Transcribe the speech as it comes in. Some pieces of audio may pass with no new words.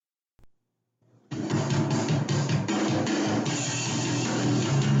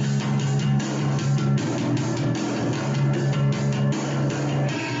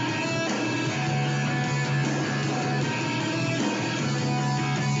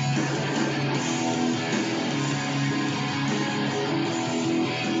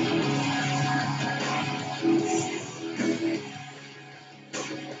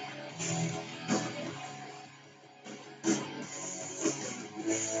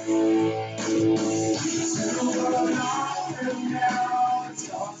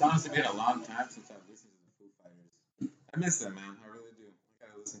miss them, man. I really do. I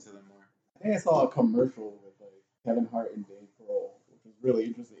gotta listen to them more. I think I saw a commercial with like Kevin Hart and Dave Grohl, which was really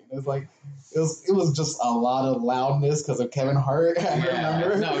interesting. It was like it was just a lot of loudness because of Kevin Hart. I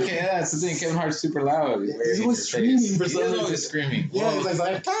remember. No, okay, yeah, that's the thing. Kevin Hart's super loud. He's always screaming for some reason. He's reason. always screaming. Yeah, Well, he's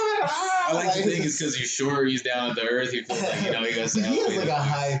like Kevin Hart. I like to think it's because he's short, he's down to earth, he feels like, he goes He has like a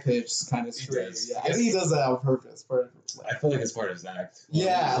high pitched kind of He scream. does. Yeah, I think he does that on purpose. I feel like it's part of his act.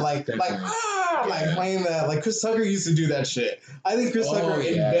 Yeah, like playing that. Like Chris Tucker used to do that shit. I think Chris Tucker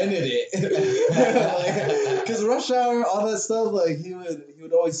invented it. Because Rush Hour, all that stuff, like he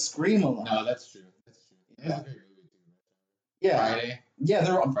would always scream a lot. No, that's true. Yeah. That's a great movie too. Yeah, Friday. yeah,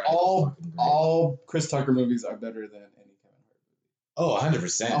 they're Friday's all Chris Tucker movies are better than any Kevin Hart. Oh,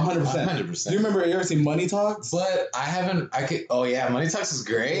 100%. 100%. Do you remember? You ever seen Money Talks? But I haven't. Oh yeah, Money Talks is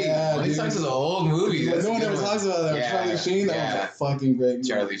great. Yeah, Money dude. Talks is an old movie. Like, That's no a one good ever one. talks about that. Yeah, Charlie Sheen, that was a fucking great movie.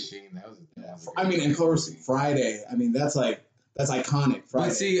 Charlie Sheen, that was. I mean, and of course, Friday. I mean, that's iconic. Friday.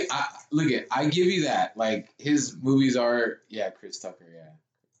 But see, I give you that. Like his movies are, Chris Tucker,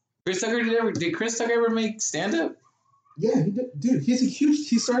 Chris Tucker did Chris Tucker ever make stand up? Yeah, he did. Dude,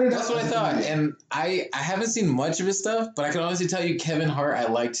 he started. That's what I thought, and I haven't seen much of his stuff, but I can honestly tell you, Kevin Hart, I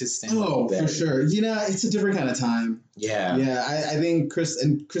liked his stand up. Oh, for sure. You know, it's a different kind of time. Yeah. Yeah, I think Chris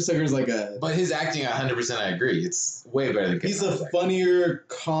Tucker's like a. But his acting, 100%, I agree. It's way better than Kevin He's Hart's a funnier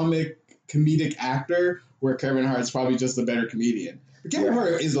comedic actor, where Kevin Hart's probably just a better comedian. But Kevin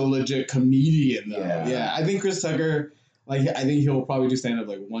Hart is a legit comedian, though. Yeah, I think Chris Tucker, like, I think he'll probably do stand up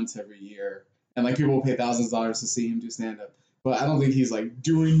like once every year, and like people will pay thousands of dollars to see him do stand up. But I don't think he's like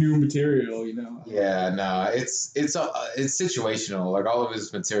doing new material, you know. Yeah, no, it's situational. Like all of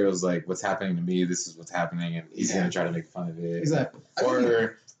his materials, like what's happening to me, this is what's happening, and he's gonna try to make fun of it. Exactly.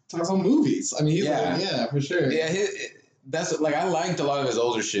 Or talks on movies. I mean, he's like, for sure. Yeah, that's like I liked a lot of his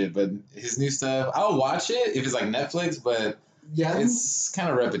older shit, but his new stuff, I'll watch it if it's like Netflix, but it's kind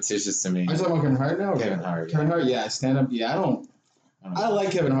of repetitious to me. Are you talking about Kevin Hart now? Kevin Hart. Kevin Hart, stand up. Yeah, I like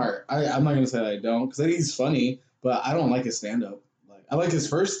Kevin Hart. I'm not gonna say that I don't, because I think he's funny. But I don't like his stand-up. Like I like his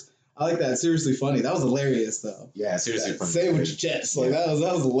first. I like that Seriously Funny. That was hilarious, though. Yeah, Seriously Funny. Say what you just like. That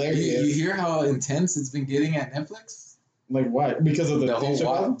was hilarious. You hear how intense it's been getting at Netflix? Like what? Because of the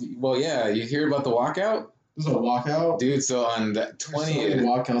whole Well, yeah. You hear about the walkout? There's a walkout, dude. So on the 20th,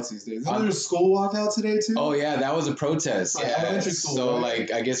 walkouts these days. Isn't there a school walkout today too? Oh yeah, that was a protest. Yeah, elementary school. So right?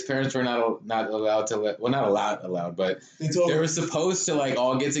 like, I guess parents were not allowed to not allowed, but they were supposed to like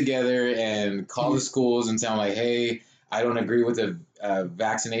all get together and call the schools and tell them like, hey, I don't agree with the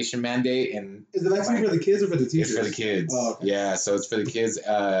vaccination mandate. And is the vaccine for the kids or for the teachers? It's for the kids. Oh, okay. Yeah, so it's for the kids.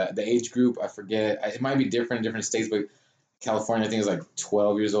 The age group, I forget. It might be different in different states, but California, I think, is like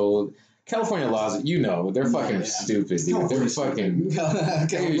 12 years old. California laws, they're fucking stupid, dude. They're fucking.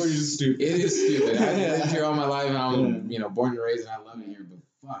 California's stupid. It is stupid. I've lived here all my life, and I'm born and raised, and I love it here. But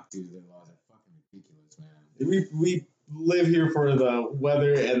fuck, dude, their laws are fucking ridiculous, man. We live here for the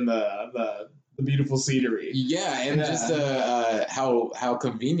weather and the beautiful scenery. Yeah, and just how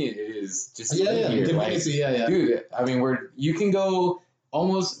convenient it is just to live here. Dude, I mean, you can go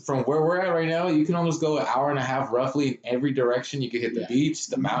almost from where we're at right now. You can almost go an hour and a half roughly in every direction. You could hit the beach,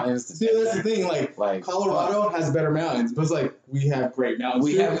 the mountains. That's the thing. Like Colorado has better mountains, but it's like we have great mountains.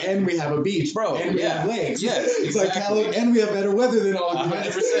 We have a beach, bro, and we have lakes. Yes, it's exactly. Like and we have better weather than all of you.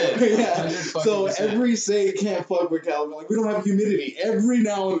 100%. Yeah. 100%. So every state can't fuck with California. Like we don't have humidity every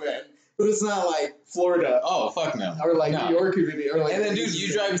now and then. But it's not like Florida. Oh, fuck no. Or like New York humidity. Or like and then, dude,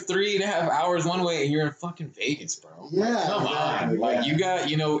 you drive 3.5 hours one way and you're in fucking Vegas, bro. Yeah. Like, come on. Like, you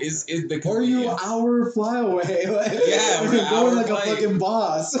got, is the... Or you hour fly away. Like, yeah, you're going like a fucking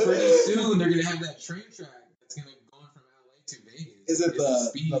boss. Pretty soon, they're going to have that train track that's going to go from LA to Vegas. Is it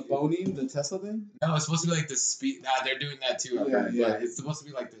the Boning, the Tesla thing? No, it's supposed to be like the speed... Nah, they're doing that too. But it's supposed to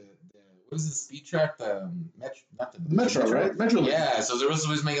be like the what is the speed track? The Metro, right? Metro. Yeah, so they're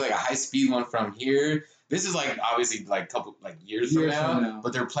supposed to make like a high speed one from here. This is like obviously like couple years from now,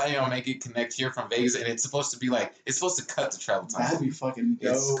 but they're planning on making it connect here from Vegas, and it's supposed to cut the travel time. That'd be fucking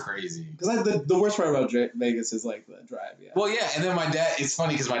dope. It's crazy. Because like the worst part about Vegas is like the drive. Yeah. Well, yeah, and then my dad. It's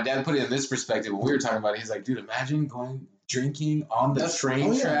funny because my dad put it in this perspective when we were talking about it. He's like, dude, imagine drinking on the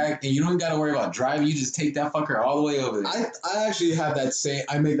train track, and you don't got to worry about driving. You just take that fucker all the way over there. I actually have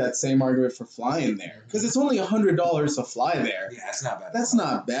I make that same argument for flying there because it's only $100 to fly there. Yeah, that's not bad. That's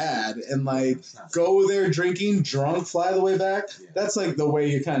not bad, and like go there drinking, drunk, fly the way back. Yeah. That's like the way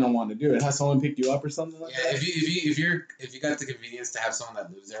you kind of want to do it. Have someone pick you up or something like that. Yeah, if you got the convenience to have someone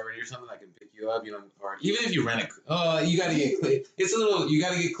that lives there already or something that can pick you up, or even if you rent you got to get you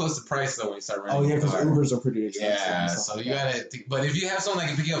got to get close to price though when you start renting. Oh yeah, because Ubers are pretty expensive. Yeah, so you gotta. But if you have someone that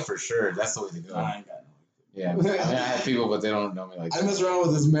can pick you up for sure, that's the way to go. I ain't got no. Yeah, I mean, I have people, but they don't know me like that. I messed around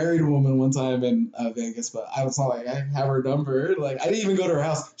with this married woman one time in Vegas, but I was not like, I have her number. Like, I didn't even go to her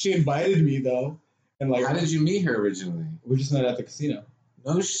house. She invited me, though. And like, how did you meet her originally? We just met at the casino.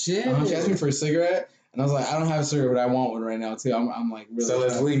 No shit. She asked me for a cigarette, and I was like, I don't have a cigarette, but I want one right now, too. I'm like, really. So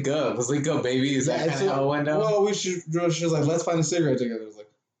let's link up. Let's link up, baby. Is that kind of how it went down? Well, she was like, let's find a cigarette together. I was like,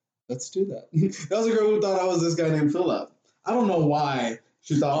 let's do that. That was a girl who thought I was this guy named Philip. I don't know why.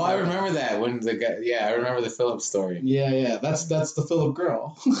 She thought. Oh, I remember that when the guy. Yeah, I remember the Philip story. Yeah. That's the Philip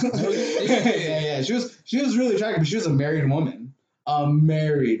girl. yeah. She was really attractive, but she was a married woman.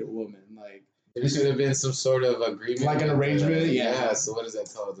 Like there should have been some sort of agreement, like an arrangement. Yeah. So what is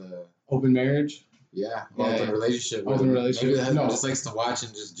that called? Open marriage. Yeah. Open relationship. Open relationship. Maybe the husband just likes to watch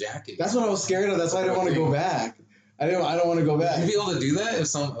and just jack it. That's what I was scared of. That's why I didn't want to go back. I don't want to go back. Would you be able to do that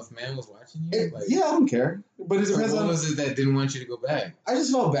if a man was watching you? Yeah, I don't care. But it depends on. What was it that didn't want you to go back? I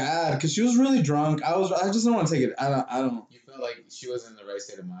just felt bad because she was really drunk. I just didn't want to take it. I don't. You felt like she wasn't in the right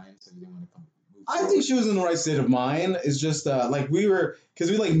state of mind, so you didn't want to come. I think she was in the right state of mind. It's just like we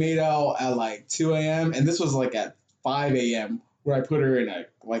like made out at like 2 a.m. and this was like at 5 a.m. where I put her in a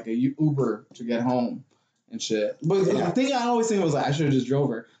Uber to get home and shit. But the thing I always think was like I should have just drove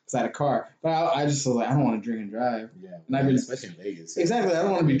her because I had a car. But I just was like I don't want to drink and drive. Yeah, and I've been especially in Vegas. Exactly, I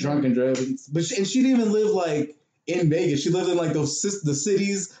don't want to be drunk and driving. But she didn't even live like in Vegas. She lived in like the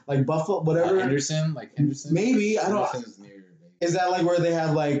cities like Buffalo, whatever. Henderson. Maybe I don't. Is that like where they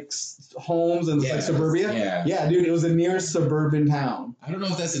have like homes and like suburbia? Yeah, dude, it was the nearest suburban town. I don't know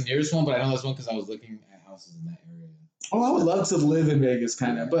if that's the nearest one, but I know that's one because I was looking at houses in that area. Oh, I would love to live in Vegas,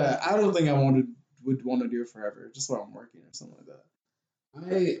 kind of, but I don't think I would want to do it forever, just while I'm working or something like that.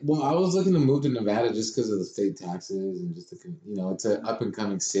 I was looking to move to Nevada just because of the state taxes and just it's an up and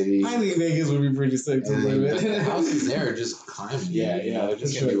coming city. I think Vegas would be pretty sick to live in. The houses there are just climbing. Yeah, they're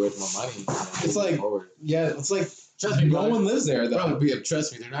just gonna be worth more money. It's like it's like. Trust me, no one lives there, though.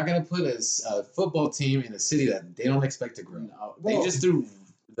 Trust me, they're not going to put a football team in a city that they don't expect to grow. No. They just threw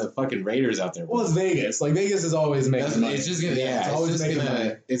the fucking Raiders out there. Well, it's Vegas. Like, Vegas is always making money. It's just going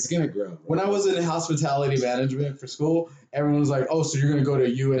to It's going to grow. When I was in hospitality management for school, everyone was like, oh, so you're going to go to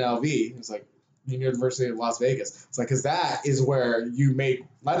UNLV. It's like, University of Las Vegas. It's like, because that is where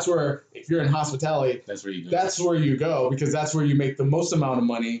that's where, if you're in hospitality, that's where you go because that's where you make the most amount of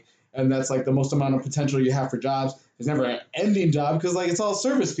money. And that's like the most amount of potential you have for jobs. There's never an ending job because like it's all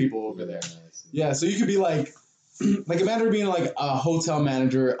service people over there. Yeah, so you could be like imagine being like a hotel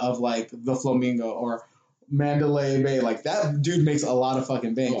manager of like the Flamingo or Mandalay Bay. Like that dude makes a lot of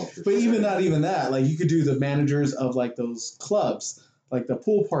fucking bank. But even not even that, like you could do the managers of like those clubs, like the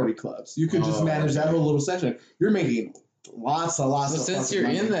pool party clubs. You could just manage that whole little section. You're making lots of since you're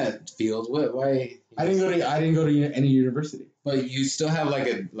in that field, why? I didn't go to any university. But you still have like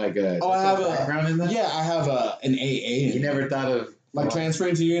a I have a background in that? Yeah, I have an AA. You never thought of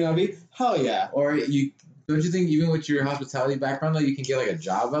transferring to UNLV? Hell yeah. Or don't you think even with your hospitality background though you can get like a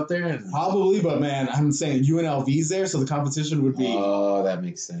job out there? Probably, but man, I'm saying UNLV's there, so the competition would be. Oh, that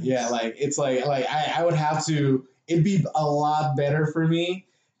makes sense. Yeah, like it's like I would have to. It'd be a lot better for me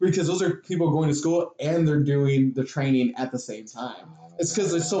because those are people going to school and they're doing the training at the same time. It's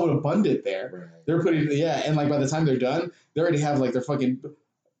because it's so abundant there. Right. They're putting and like by the time they're done, they already have like their fucking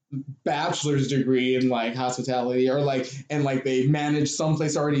bachelor's degree in like hospitality or like and like they manage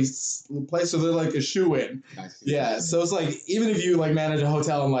someplace already place, so they're like a shoe-in. Yeah, so it's like even if you like manage a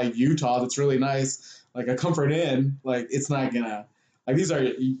hotel in like Utah that's really nice, like a Comfort Inn, like it's not gonna like these are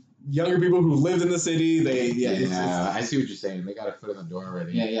younger people who lived in the city. I see what you're saying. They got a foot in the door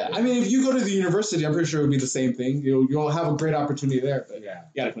already. Yeah. I mean, if you go to the university, I'm pretty sure it would be the same thing. You'll have a great opportunity there, but you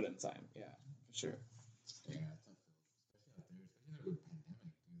got to put in the time. Yeah, for sure. Yeah.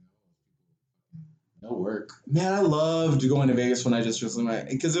 No work. Man, I loved going to Vegas when I just recently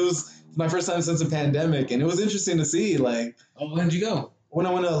because it was my first time since the pandemic, and it was interesting to see. Like, when did you go? When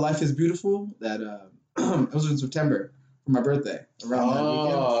I went to Life is Beautiful. That it was in September. For my birthday around that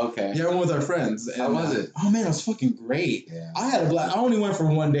weekend. Oh, okay. Yeah, I went with our friends. And, how was it? Oh man, it was fucking great. Yeah. I had a blast. I only went for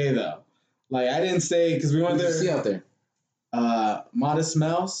one day though. Like I didn't stay because we went there. What did you see out there? Modest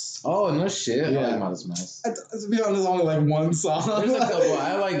Mouse. Oh no shit! Yeah. I like Modest Mouse. To be honest, only like one song. There's a couple.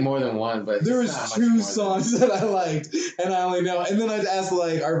 I like more than one, but there was 2 songs that I liked, and I only know. And then I'd ask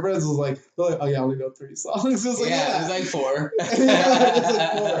like our friends was like, they're like, oh yeah, I only know 3 songs. It was like, it was like 4. Yeah,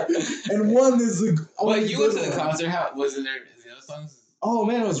 it was like 4. And one is the. But you went to the concert. How was it there? The other songs? Oh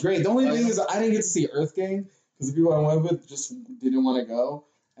man, it was great. The only thing is I didn't get to see Earth Gang because the people I went with just didn't want to go.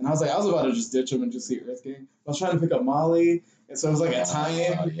 And I was about to just ditch them and just see Earth Gang. I was trying to pick up Molly, and so it was like a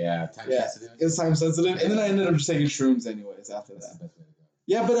tie-in. Time sensitive. It was time sensitive. And then I ended up just taking shrooms anyways after that.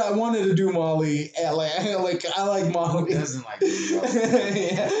 Yeah, but I wanted to do Molly. I like Molly. Who doesn't like Molly?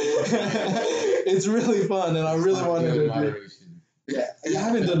 Yeah. It's really fun, and I really wanted to do. Yeah, I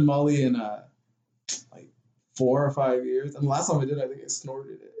haven't done Molly in like 4 or 5 years, and the last time I did, I think I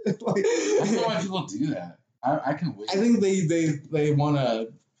snorted it. Like, I don't know why people do that. I can wait. I think they want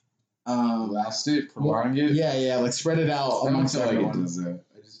to last it, prolong it. Yeah, like spread it out amongst everyone. It does that.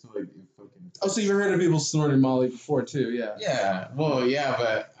 I just feel like it fucking. Oh, so you've heard of people snorting Molly before too? Yeah. Yeah. Well, yeah,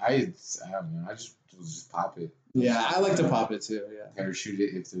 but I don't know. I just pop it. Yeah, I like to pop it too. Yeah. Parachute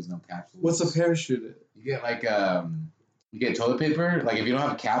it if there's no capsule. What's a parachute it? You get like you get toilet paper. Like if you don't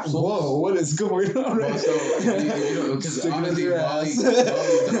have a capsule. Whoa! What is going on? Well, so if you don't, because honestly, Molly is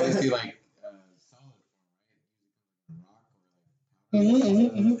basically like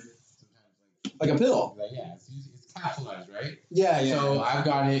solid. Like a pill. Like, yeah, it's capsulized, right? Yeah. So I've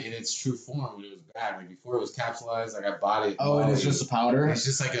got it in its true form when it was bad. Like before it was capsulized, like I bought it. Oh, and it's just a powder? It's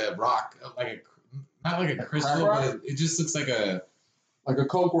just like a rock, not like a crystal, but it just looks like a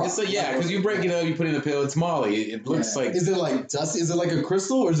Coke rock. It's like, yeah, because you break it up, you put it in a pill. It's Molly. It looks like. Is it like dust? Is it like a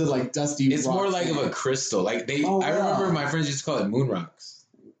crystal or is it like dusty? It's more like of a crystal. Like I remember my friends used to call it moon rocks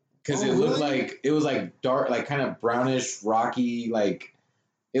because it looked like it was like dark, like kind of brownish, rocky, like.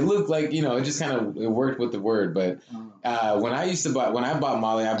 It looked like, it just kind of, it worked with the word, but when I bought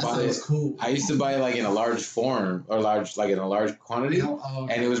Molly, I bought it, cool. I used to buy it like in a large form, or in a large quantity, and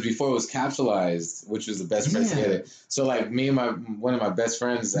it was before it was capsulized, which was the best way to get it. So like me and one of my best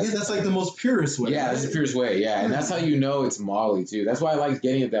friends. That's like the most purest way. Yeah, that's the purest way, yeah, and that's how you know it's Molly too. That's why I liked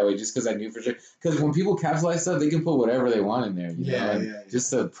getting it that way, just because I knew for sure. Because when people capsulize stuff, they can put whatever they want in there, you know, just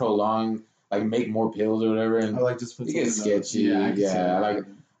to prolong, like make more pills or whatever, and I like just put it gets sketchy. I like it.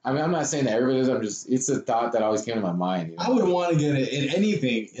 I mean, I'm not saying that everybody does. It's a thought that always came to my mind. I would want to get it in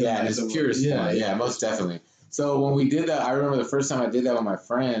anything. Yeah, it's purest. Yeah, most definitely. So when we did that, I remember the first time I did that with my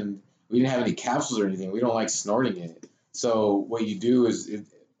friend, we didn't have any capsules or anything. We don't like snorting it. So what you do is,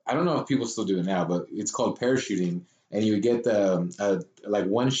 I don't know if people still do it now, but it's called parachuting. And you would get like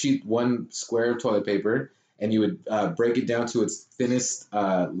one square of toilet paper, and you would break it down to its thinnest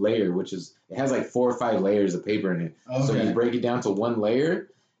layer, which is, it has like 4 or 5 layers of paper in it. Okay. So you break it down to one layer,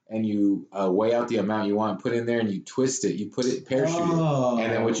 and you weigh out the amount you want, put in there, and you twist it. You put it, parachute it.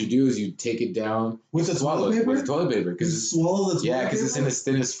 And then what you do is you take it down. With the toilet paper? With the toilet paper. You swallow the toilet paper? Yeah, because it's in its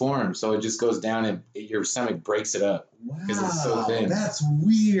thinnest form. So it just goes down and your stomach breaks it up. Wow. Because it's so thin. That's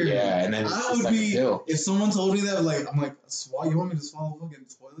weird. Yeah, and then it's just like a pill. If someone told me that, I'm like, you want me to swallow fucking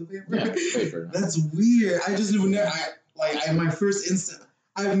toilet paper? Yeah, paper. That's weird. I just never, my first instant,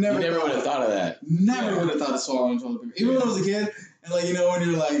 I've never. You never would have thought of that. Never would have thought of swallowing toilet paper. Even when I was a kid, and when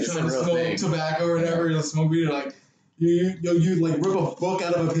you're like trying to smoke tobacco or whatever, you'll smoke weed, you're like, you like rip a book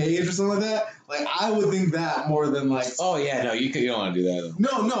out of a page or something like that. Like I would think that more than like. Oh yeah, no, you don't want to do that.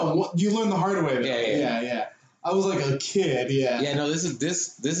 Though. No, you learn the hard way. Yeah. I was like a kid. Yeah. Yeah, no, this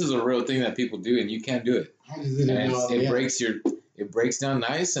is a real thing that people do, and you can't do it. I just didn't know. It breaks down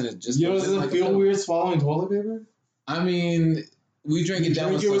nice, and it just. Does it feel weird swallowing toilet paper? I mean, we drink it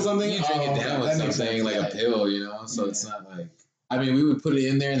down with something. You drink it down with something like a pill, So it's not like. I mean, we would put it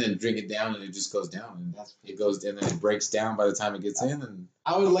in there and then drink it down, and it just goes down, and it goes, and then it breaks down by the time it gets in. And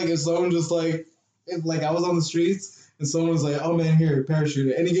I would like if someone just I was on the streets and someone was like, "Oh man, here, parachute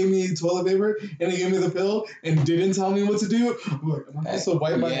it," and he gave me toilet paper and he gave me the pill and didn't tell me what to do. I'm like, am I supposed to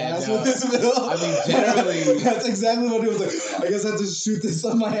wipe my ass with this pill? I mean, generally, that's exactly what he was like. I guess I have to shoot this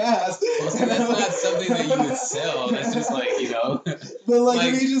up my ass. Well, so that's not something that you would sell. That's just But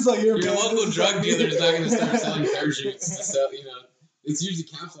like if you just like your local drug dealer is not going to start selling parachutes to sell. It's usually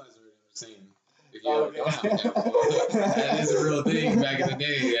capsulized. I'm saying. If you ever gone out that is a real thing back in the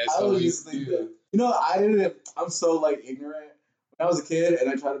day. That's what we used to do. I'm so ignorant. When I was a kid and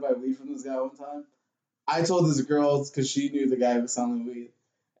I tried to buy weed from this guy one time, I told this girl, because she knew the guy who was selling weed,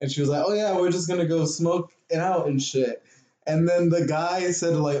 and she was like, "Oh yeah, we're just gonna go smoke it out and shit." And then the guy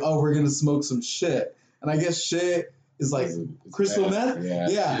said "Oh, we're gonna smoke some shit," and I guess shit is like crystal meth.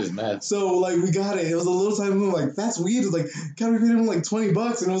 Yeah. It is meth. So we got it. It was a little tiny little that's weed. It was God, we paid him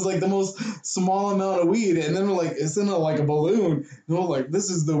 $20, and it was the most small amount of weed. And then we're it's in a balloon. And we're this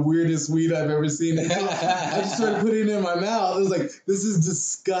is the weirdest weed I've ever seen. And so I just started putting it in my mouth. It was this is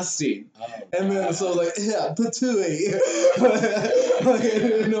disgusting. Oh, and then so I was yeah, patooey. I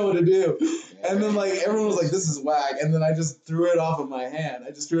didn't know what to do. And then everyone was this is whack. And then I just threw it off of my hand.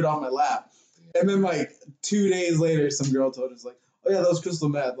 I just threw it off my lap. And then 2 days later, some girl told us "Oh yeah, that was crystal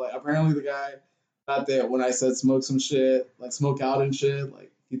meth." Apparently the guy thought that when I said smoke some shit, smoke out and shit,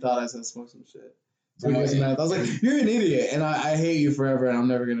 he thought I said smoke some shit. So he was mad. I was "You're an idiot, and I hate you forever, and I'm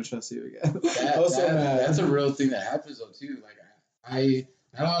never gonna trust you again." I was so mad. That's a real thing that happens though too. I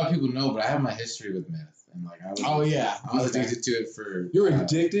Not a lot of people know, but I have my history with meth, and like I was addicted to it for. You were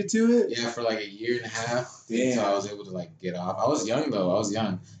addicted to it? Yeah, for like a year and a half. Damn. So I was able to like get off. I was young though.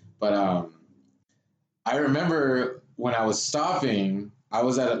 But I remember when I was stopping, I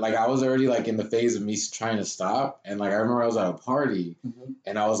was already like in the phase of me trying to stop, and like I remember I was at a party,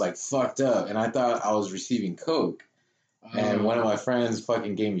 and I was like fucked up, and I thought I was receiving coke, and one of my friends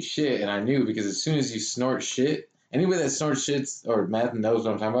fucking gave me shit, and I knew because as soon as you snort shit. Anybody that snorts shits or meth knows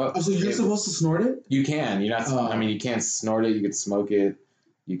what I'm talking about. Oh, so you're supposed to snort it? You can. You're not. I mean, you can't snort it. You could smoke it.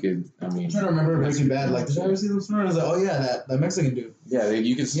 You could. I mean, I'm trying to remember Breaking Bad. Like, did I ever see them snort? I was like, oh yeah, that Mexican dude. Yeah,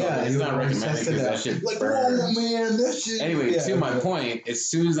 you can snort it. It's not recommended because that shit like, burns. oh man, that shit. Anyway, to my point, as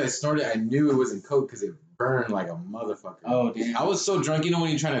soon as I snorted, I knew it wasn't coke because it burned like a motherfucker. Oh damn! I was so drunk, when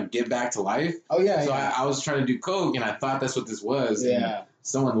you're trying to get back to life. Oh yeah. So I was trying to do coke, and I thought that's what this was. Yeah.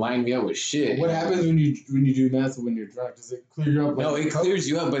 Someone lined me up with shit. What happens when you do meth when you're drunk? Does it clear you up? No, it clears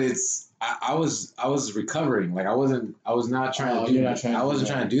you up, but it's I was recovering. Like I wasn't trying to do that. I wasn't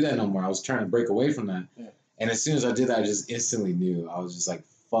trying to do that no more. I was trying to break away from that. Yeah. And as soon as I did that, I just instantly knew. I was just like,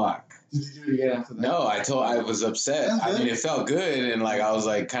 fuck. Did you do it again after that? No, I was upset. I mean, it felt good, and like I was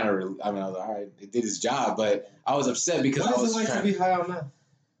like I was like, all right, it did its job, but I was upset because I was trying to be high on meth.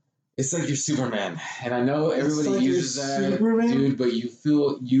 It's like you're Superman, and I know everybody uses that, dude. But you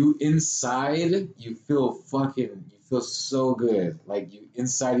feel so good. Like you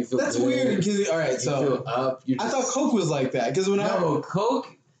inside, you feel. That's good. Weird. Because all right, so feel up. I thought Coke was like that because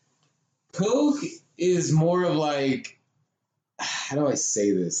Coke is more of like, how do I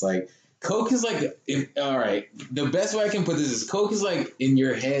say this? Like Coke is like, all right. The best way I can put this is Coke is like in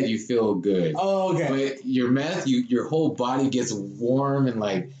your head you feel good. Oh, okay. But your meth, your whole body gets warm and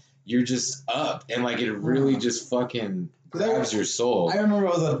like. You're just up, and like it really just fucking grabs your soul. I remember I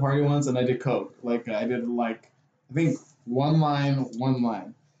was at a party once, and I did coke. Like I did I think one line,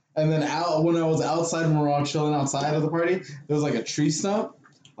 and then when I was outside when we were all chilling outside of the party, there was like a tree stump.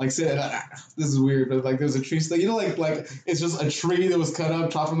 Like say this is weird, but like there's a tree stump. Like it's just a tree that was cut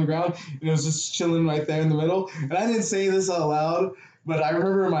up, chopped from the ground, and it was just chilling right there in the middle. And I didn't say this out loud, but I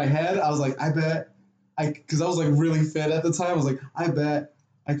remember in my head I was like, because I was like really fit at the time. I was like, I bet.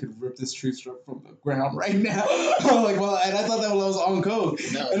 I could rip this tree stump from the ground right now. I'm like, well, and I thought that when I was on coke.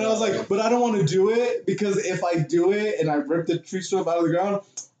 I was like, but I don't want to do it because if I do it and I rip the tree stump out of the ground,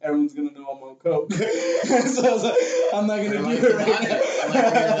 everyone's going to know I'm on coke. So I was like, I'm not going to do it right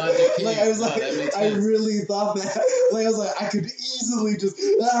now. Like, I was like, I really thought that. Like, I was like, I could easily just,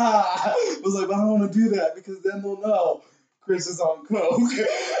 I was like, but I don't want to do that because then they'll know. Chris is on coke.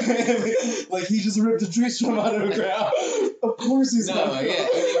 Like he just ripped a tree stump out of the ground. Of course he's on coke. Yeah,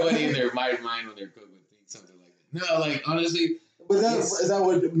 anybody in their mind when they're coke would think something like that. No, like honestly. But is that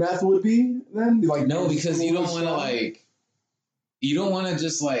what meth would be then? Like no, because you don't want to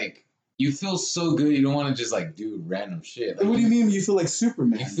just like. You feel so good, you don't want to just like do random shit. Like, what do you mean? You feel like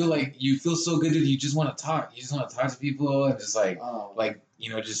Superman? You feel so good, dude. You just want to talk. You just want to talk to people and just like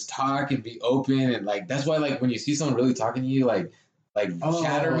just talk and be open and like that's why like when you see someone really talking to you like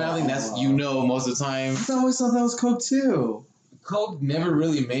chatter mouthing, that's most of the time. I always thought that was coke too. Coke never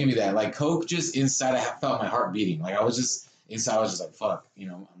really made me that. Like Coke just inside I felt my heart beating. Like I was just inside I was just like fuck,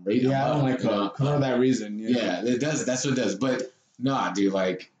 I'm ready. Yeah, I don't like Coke for that reason. Yeah, it does. That's what it does. But nah, dude,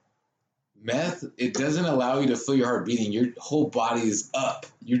 like. Meth, it doesn't allow you to feel your heart beating. Your whole body is up.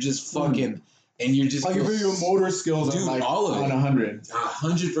 You're just fucking, and you're just like your motor skills, dude. Like all of it, 100,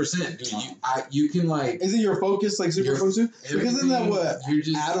 100%, dude. You can like. Is it your focus like super focused? Because isn't that what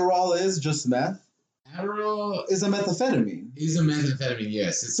Adderall is? Just meth. Adderall is a methamphetamine. Is a methamphetamine,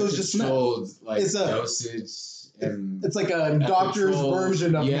 yes. It's just controlled dosage, and it's like a doctor's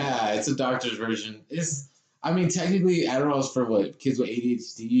version of. Yeah, it's a doctor's version. I mean, technically, Adderall is for what? Kids with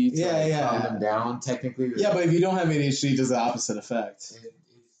ADHD to calm them down, technically. Yeah, but if you don't have ADHD, it does the opposite effect.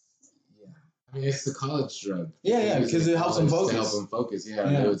 I mean, it's the college drug. Yeah, because it helps them focus. To help them focus,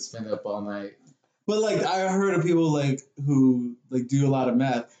 They would spend up all night. But, like, I heard of people, like, who, like, do a lot of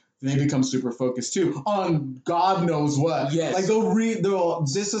meth. They become super focused, too, on God knows what. Yes. Like, they'll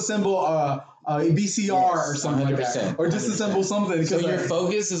disassemble VCR or something 100%, like that, or disassemble something. So your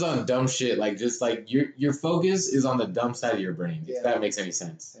focus is on dumb shit, like just like your focus is on the dumb side of your brain. If that makes any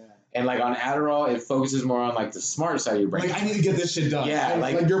sense. Yeah. And like on Adderall, it focuses more on like the smart side of your brain. Like I need to get this shit done. Yeah,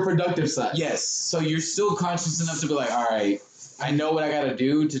 like your productive side. Yes. So you're still conscious enough to be like, all right, I know what I gotta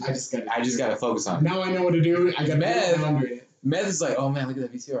do to. I just gotta focus on it. Now I know what to do. I got meth. Meth is like, oh man, look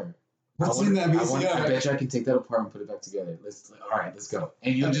at that VCR. I bet you I can take that apart and put it back together. All right, let's go.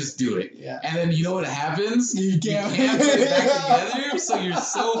 And you'll just do it. Yeah. And then you know what happens? You can't put it back together, so you're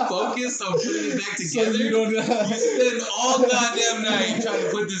so focused on putting it back together. So you spend all goddamn night trying to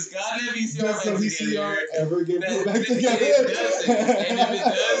put this goddamn VCR back together. Ever get put back together? It doesn't. And if it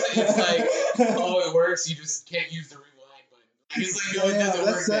does, it's like, oh, it works. You just can't use the rewind button. It's like, no, it doesn't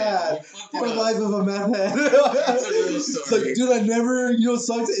work. That's sad. Poor life of a meth head. That's a real story. It's like, dude, I never,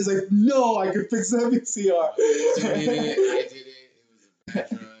 sucked it. It's like, no, I could fix that VCR. I did it. It was a bad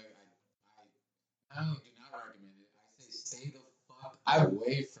drug. I do not recommend it. I say stay the fuck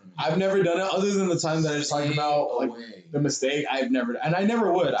away from it. I've never done it other than the time that I was talking about, like, the mistake. I've never, and I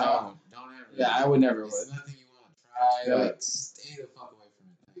never would. Don't ever. Yeah, I would never. It's nothing you want to try. Like, stay the fuck away from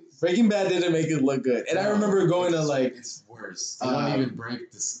it. Please. Breaking Bad didn't make it look good, and I remember going to like. It's worse. They don't even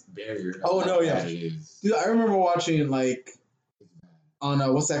break this barrier. Oh no, yeah. Dude, I remember watching like on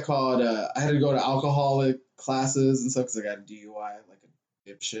what's that called? I had to go to alcoholic classes and stuff because I got a DUI, like a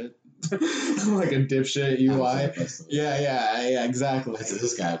dipshit, like a dipshit UI. Yeah, exactly. That's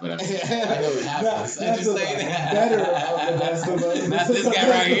this guy, but I know what happens. I just say that. Better of the best of them. Not this guy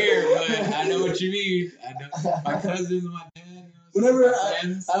right here, but I know what you mean. I know my cousins, my dad. Whenever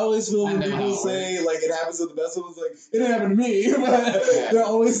I always feel when people say like it happens to the best of us, like it didn't happen to me, but they're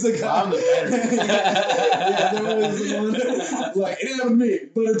always the guy. Well, I'm the better. Yeah, they're always the one. Like it didn't happen to me,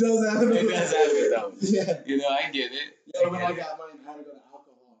 but it does happen. It does happen though. Yeah, I get it. Yeah, when I got mine, I had to go to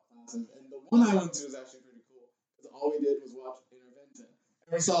alcohol classes, and the one I went to was actually pretty cool because all we did was watch Intervention,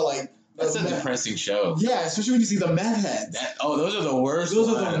 and we saw like. That's a depressing show. Yeah, especially when you see the meth heads. Those are the worst ones.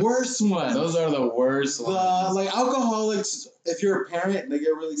 Those are the worst ones. Those are the worst ones. Like alcoholics, if you're a parent, they get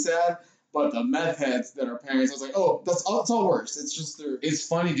really sad. But the meth heads that are parents, I was like, oh, it's all worse. It's just their... It's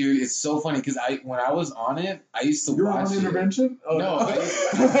funny, dude. It's so funny because when I was on it, I used to watch it. You were on Intervention? Oh, no. But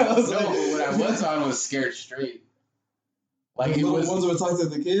when I was on was Scared Straight. Like the ones that talk to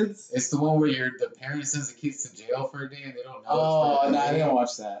the kids? It's the one where the parent sends the kids to jail for a day and they don't know. Oh, no, I didn't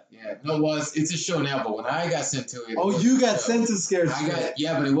watch that. Yeah, no, it's a show now, but when I got sent to it... Oh, you got sent to Scared Straight.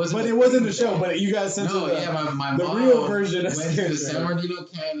 Yeah, but it wasn't... But it wasn't a show, but you got sent to my the mom real version of went to the San Bernardino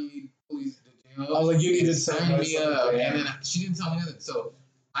County Police jail. I was like, you need to sign me up. And then she didn't tell me nothing. So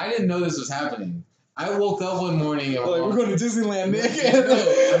I didn't know this was happening. I woke up one morning and we're going to Disneyland, Nick. It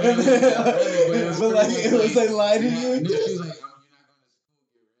was like lying to you. She was like,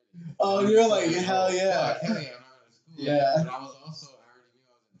 oh, you're like, hell yeah. Hell yeah, I'm not going to school.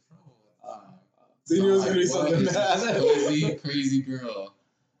 Yeah. But I already knew I was in trouble. So you knew it was going to be something bad. Crazy girl.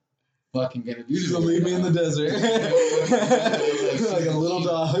 Fucking gonna do this. She'll leave me in the desert. Like a little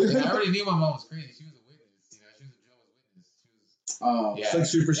dog. And I already knew my mom was crazy. She was a witness. She was a Jehovah's Witness. Oh, yeah. Like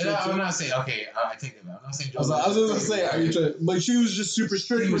super strict. I'm not saying, okay, I take that back. I'm not saying Jehovah's Witness. I was going to say, are you trying, like, she was just super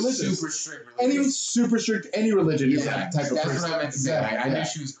strict religious. Super strict religious. Any super strict, any religion is that type of person. That's what I meant to say. I knew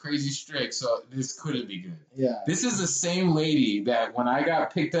she was crazy strict, so this couldn't be good. Yeah. This is the same lady that when I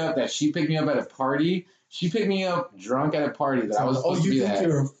got picked up, that she picked me up at a party. She picked me up drunk at a party that I was supposed to be at. Oh, you think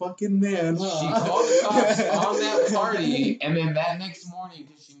you're a fucking man, huh? She called the cops on that party, and then that next morning,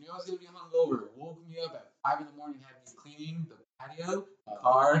 because she knew I was going to be hungover, woke me up at 5 in the morning, had me cleaning the patio, the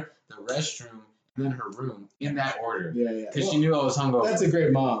car, the restroom, and then her room in that order. Yeah. Because she knew I was hungover. That's a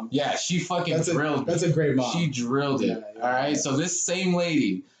great mom. Yeah, she fucking drilled me. That's a great mom. She drilled it. All right? So this same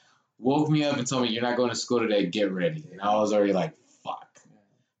lady woke me up and told me, you're not going to school today, get ready. And I was already like,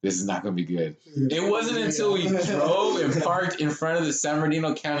 this is not going to be good. It wasn't until we drove and parked in front of the San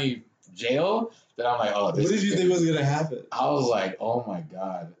Bernardino County jail that I'm like, oh, this What did you think was going to happen? I was like, oh my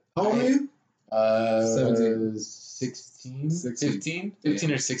God. How old are you? 17. 16?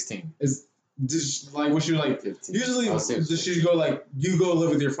 15 or 16. Was she like 15. Usually does she go like you go live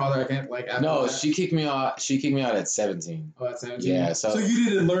with your father? I can't like after no that? She kicked me out at 17. Oh, at 17. Yeah, so you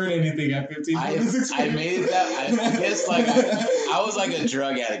didn't learn anything at 15. I made it that I guess like I was like a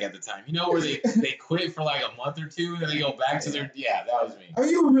drug addict at the time, where they quit for like a month or two and then they go back to their that was me. Oh,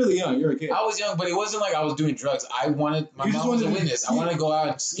 you were really young. You're a kid. I was young, but it wasn't like I was doing drugs. My mom was a witness. I wanted to go out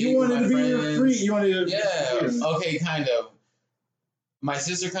and skate. You wanted with my to be free. You wanted to be okay, kind of. My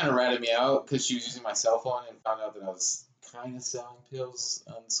sister kind of ratted me out because she was using my cell phone and found out that I was kind of selling pills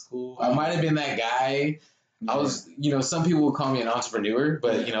in school. I might have been that guy. I was, some people will call me an entrepreneur,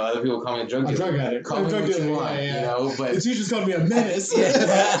 but, other people call me a drug dealer. A drug addict. Call me what you want, but... The teachers called me a menace. At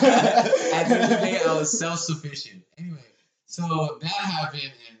the end of the day, I was self-sufficient. Anyway, so that happened,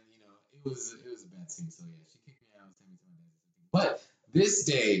 and, it was a bad scene. So, yeah, she kicked me out. But this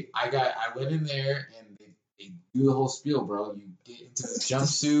day, I went in there, and they do the whole spiel, bro. You get into the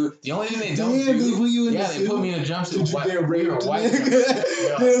jumpsuit. The only thing they don't do, they put you in the suit? They put me in a jumpsuit. Did you get raped? White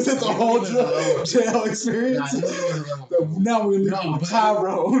jumpsuit. Is it the whole jail experience? Now we're leaving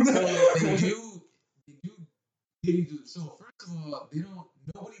Tyrone. So first of all,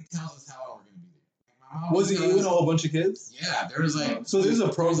 nobody tells us how we're gonna be there. Was it you and a whole bunch of kids? Yeah, there was like. So there's a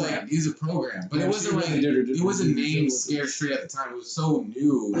program. There's a program, but it wasn't like it wasn't named Scared Straight at the time. It was so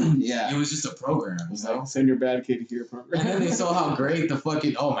new. Yeah, it was just a program. Send your bad kid here program. And then they saw how great the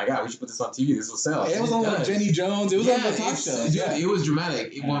fucking. Oh my god, we should put this on TV. This will sell. It was on like Jenny Jones. It was on the talk show. Dude, it was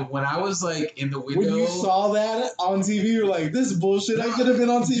dramatic. When I was like in the window. When you saw that on TV, you're like, "This bullshit. I could have been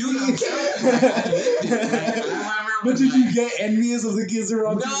on TV." But did you get envious of the kids that were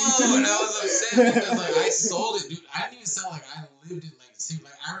on TV? No, and I was upset because like I sold it, dude. I didn't even sound like I lived it. So I'm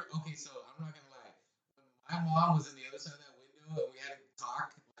not gonna lie. When my mom was in the other side of that window and we had to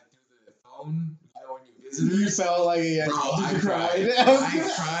talk like through the phone, when you visited. You felt like I cried. I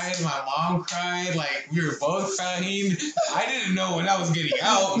cried. My mom cried. Like we were both crying. I didn't know when I was getting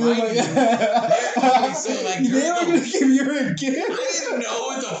out. They were gonna give you a gift. I didn't know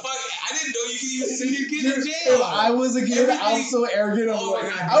what the fuck. I didn't know you could even send your kid to jail. If I was a kid, I was so arrogant.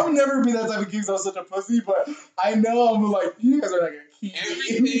 I would never be that type of kid because I was such a pussy. But I know I'm like, you guys are not gonna keep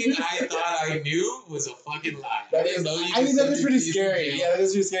everything I thought I knew was a fucking lie. I think that is pretty scary. Yeah, that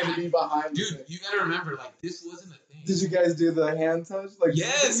is pretty scary to be behind. Dude, you gotta remember, like, this wasn't a thing. Did you guys do the hand touch? Like,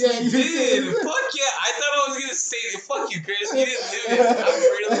 yes, we did. Fuck yeah. I thought I was gonna say, fuck you, Chris. You didn't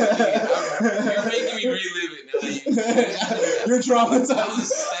live it. You're making me relive it now. You're traumatized. I was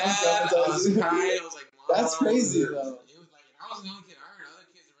sad. I was crying. I was like, Mom. That's crazy, though. It was like, I was the only kid. I heard other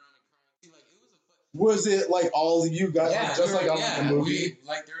kids around me crying. Like, it was a Was it like all of you guys? Yeah, just like on the movie?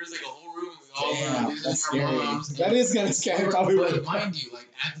 There was like a whole room with all of that's scary. That is kind of scary. Probably. But mind you, like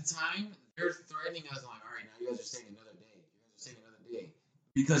at the time, they're threatening us. Like, all right, now you guys are staying another day.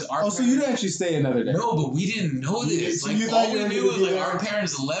 Because our so you didn't actually stay another day. No, but we didn't know this. Like all we knew was like our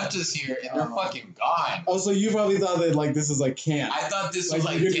parents left us here and they're fucking gone. Oh, so you probably thought that like this is like camp. I thought this was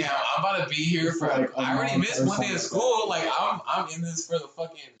like damn, I'm about to be here for like I already missed one day of school. Like I'm in this for the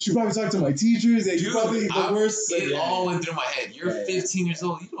fucking. You probably talked to my teachers. And you probably the worst. It all went through my head. You're 15 years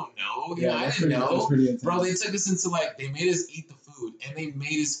old. You don't know. Yeah, I didn't know. Bro, they took us into like they made us eat the food and they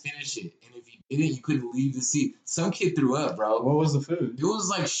made us finish it. And if you didn't, you couldn't leave the seat. Some kid threw up, bro. What was the food? It was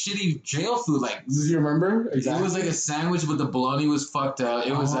like shitty jail food. Like, do you remember? Exactly. It was like a sandwich, but the bologna was fucked up.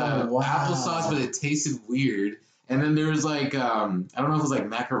 It was applesauce, but it tasted weird. And then there was like I don't know if it was like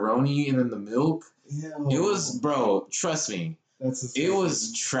macaroni and then the milk. Ew. It was, bro. Trust me, it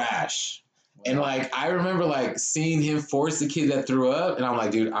was trash. Wow. And like I remember like seeing him force the kid that threw up, and I'm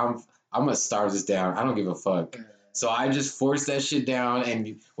like, dude, I'm gonna starve this down. I don't give a fuck. So I just forced that shit down,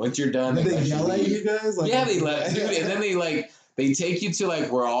 and once you're done, did they yell at you guys? Like, yeah, they left, dude. And then they take you to like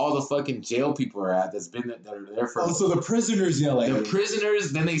where all the fucking jail people are at. That are there for. Oh, so the prisoners yell at you. The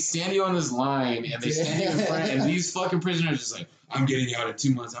prisoners. Then they stand you on this line, and they stand you in front, and these fucking prisoners just like, I'm getting out in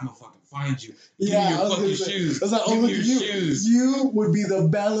 2 months. I'm gonna fucking find you. Give me your fucking shoes. Like, give me your shoes. You would be the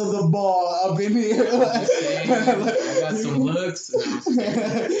belle of the ball up in here. I got some looks. And I was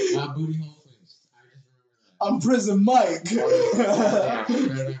scared. My booty hole. I'm Prison Mike.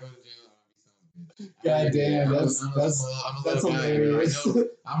 God damn, that's hilarious.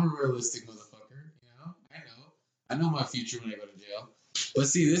 I'm a realistic motherfucker, I know my future when I go to jail. But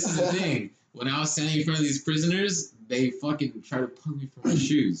see, this is the thing. When I was standing in front of these prisoners, they fucking try to punk me for my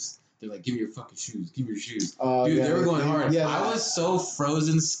shoes. They're like, give me your fucking shoes. Give me your shoes. Dude, they were going hard. Yeah, I was so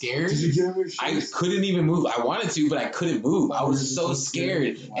frozen scared. Did you give them your shoes? I couldn't even move. I wanted to, but I couldn't move. I was so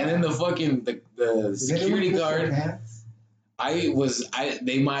scared. Wow. And then the fucking the security guard.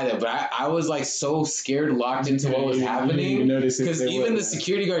 They might have, but I was like so scared, locked into what was happening. Because even the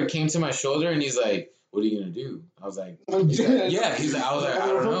security guard came to my shoulder and he's like, what are you gonna do? I was like, I was like, I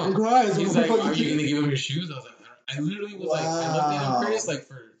don't know. He's like, are you gonna give him your shoes? I was like, I literally was like, I looked at him, Chris, like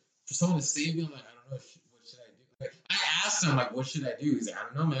for someone to save me. I'm like, I don't know, what should I do? Like, I asked him, like, what should I do? He's like, I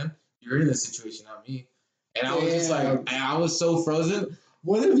don't know, man. You're in this situation, not me. And I was just like, I was so frozen.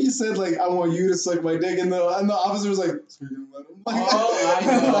 What if he said, like, I want you to suck my dick, and the officer was like, so you're gonna let him? Like, all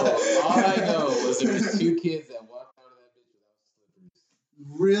I know was there was 2 kids that walked out of that bitch without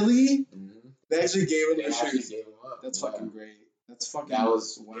slippers. Really? Mm-hmm. They actually gave him their shoes. That's fucking great. That's fucking. That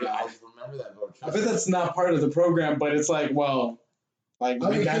was. Wow. Yeah, I just remember that. I bet that's not part of the program, but it's like, well. Like,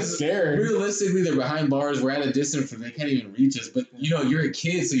 they got scared. Realistically, they're behind bars. We're at a distance from they can't even reach us. But, you're a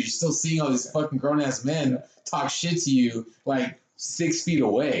kid, so you're still seeing all these fucking grown-ass men talk shit to you, like, 6 feet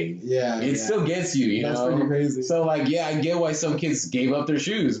away. Yeah. It still gets you, That's pretty crazy. So, like, yeah, I get why some kids gave up their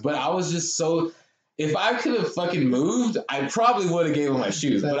shoes. But I was just so... If I could have fucking moved, I probably would have gave him my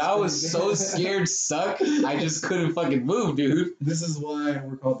shoes. But I was so scared, I just couldn't fucking move, dude. This is why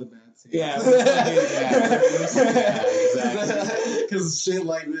we're called the bad team. Yeah, exactly. Because shit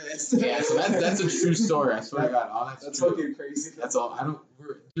like this. Yeah, so that's a true story. I swear to God, all that's fucking crazy. That's all.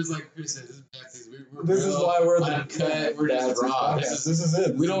 We're just like Chris said. This is bad teams. This is why we're uncut. We're just raw. This is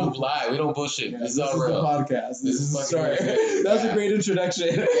it. We don't lie. We don't bullshit. This is all real. The podcast. This is the story. That was a great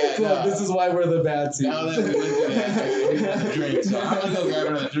introduction. This is why we're the bad team. Now that we went through that, we went to drink. So I'm gonna go grab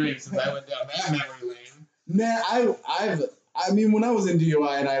another drink since I went down that memory lane. Nah, I mean, when I was in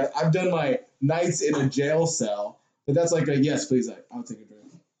DUI and I've done my nights in a jail cell, but that's like a yes, please, I'll take a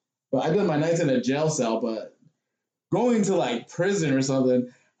drink. But I've done my nights in a jail cell, but going to like prison or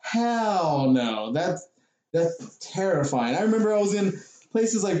something, hell no, that's terrifying. I remember I was in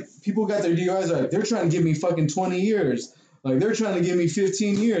places like people got their DUIs, like they're trying to give me fucking 20 years, like they're trying to give me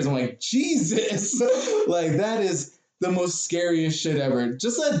 15 years. I'm like, Jesus, like that is the most scariest shit ever.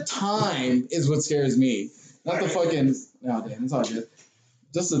 Just that time is what scares me. Not the fucking... Oh, damn, it's all good.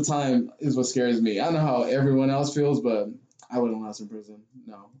 Just the time is what scares me. I don't know how everyone else feels, but I wouldn't last in prison.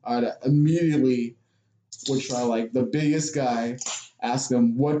 No. I'd immediately would try, like, the biggest guy, ask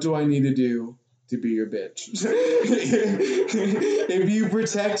him, what do I need to do to be your bitch? If you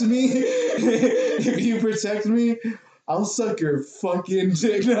protect me, I'll suck your fucking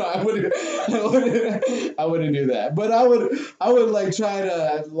dick. No, I wouldn't do that. But I would like try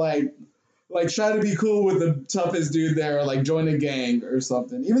to try to be cool with the toughest dude there, or like join a gang or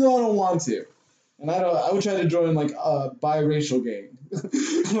something, even though I don't want to. And I would try to join like a biracial gang,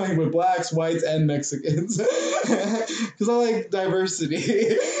 like with blacks, whites, and Mexicans, because I like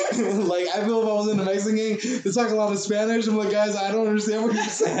diversity. Like I feel if I was in a Mexican gang, they talk a lot of Spanish. I'm like, guys, I don't understand what you're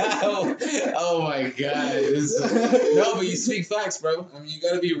saying. Oh my God! No, but you speak facts, bro. I mean, you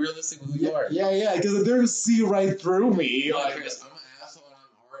got to be realistic with who you are. Yeah, because they're gonna see right through me. Like, I'm an asshole and I'm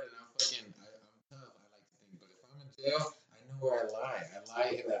hard and I'm tough. I like to think, but if I'm in jail, I know where I lie. I lie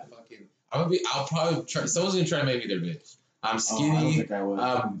in that fucking. I'll probably try. Someone's gonna try to make me their bitch. I'm skinny. I don't think I would.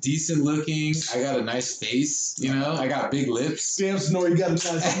 I'm decent looking. I got a nice face. You know, I got big lips. Damn, Snore, you got a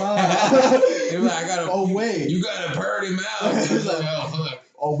nice smile. I got a. Oh wait, you got a pretty mouth.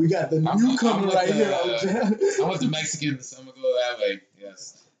 Oh, we got the newcomer right here. I'm with the Mexicans. I'm gonna go that way.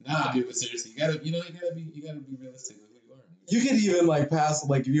 Yes. Nah, dude, but seriously, you gotta be realistic with who you are. You could even like pass,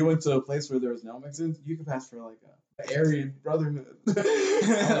 like if you went to a place where there was no Mexicans, you could pass for like a Aryan Brotherhood. I'm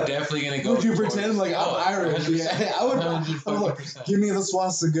definitely gonna go. Would you pretend like I'm Irish? Yeah, I would like, give me the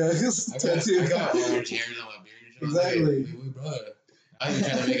swastika tattoo. I got orange hairs on my beard. Exactly. We brother. I was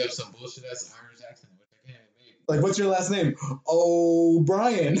trying to make up some bullshit that's Irish accent, which I can't make. Like, what's your last name?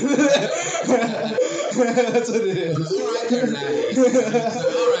 O'Brien. That's what it is. All right there, laddie.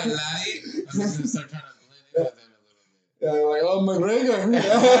 All right, laddie. I'm just gonna start trying to blend in with them. Yeah, like, oh, McGregor.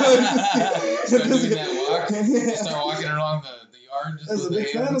 Start doing that walk. Start walking along the yard. As a big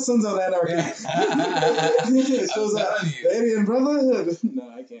fan of Sons of Anarchy. It shows up. Alien Brotherhood.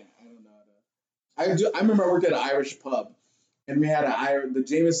 No, I can't. I don't know. I remember I worked at an Irish pub, and we had the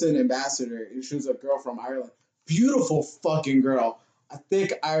Jameson ambassador. She was a girl from Ireland. Beautiful fucking girl. A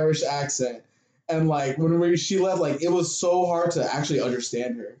thick Irish accent. And, like, when she left, like, it was so hard to actually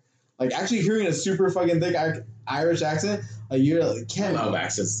understand her. Like, actually hearing a super fucking thick Irish accent, like, you're like, can't. I love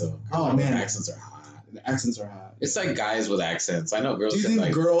accents, though. Oh, man. Accents are hot. The accents are hot. It's like guys with accents. I know girls. Do you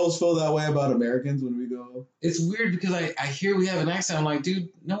think girls feel that way about Americans when we go? It's weird because I hear we have an accent. I'm like, dude,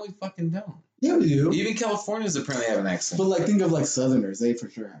 no, we fucking don't. Yeah, we do. Even Californians apparently have an accent. But, like, think of, like, Southerners. They for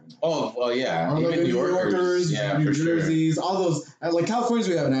sure have an accent. Oh, well, yeah. Or, even New Yorkers, yeah, New Jerseys, all those. Like, Californians,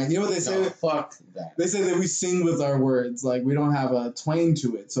 we have an accent. You know what they say? No, fuck that. They say that we sing with our words. Like, we don't have a twang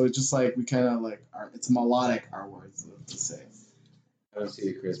to it. So it's just like, we kind of, like, it's melodic, our words, to say. I don't see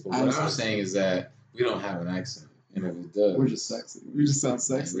it, Chris. But what I'm saying is that we don't have an accent. And if it does, we're just sexy. We just sound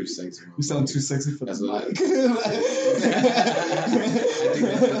sexy. We're sexy. We sound too sexy for the mic. I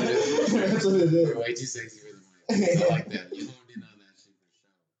think that's what it is. We're way too sexy for the mic. I like that. You honed in on that shit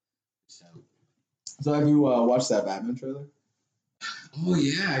for sure. So have you watched that Batman trailer? Oh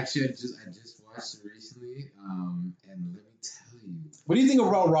yeah, actually, I just watched it recently. And let me tell you. What do you think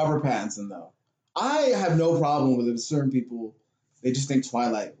about Robert Pattinson though? I have no problem with it. Certain people, they just think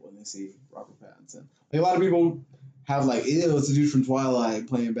Twilight when they see Robert Pattinson. Like a lot of people have like, ew, it's a dude from Twilight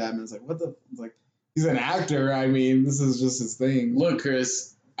playing Batman. It's like, what the? It's like, he's an actor. I mean, this is just his thing. Look,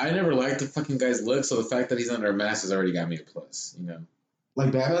 Chris, I never liked the fucking guy's look, so the fact that he's under a mask has already got me a plus, you know?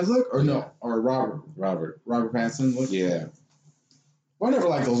 Like Batman's look? Or no? Or Robert Pattinson look? Yeah. I never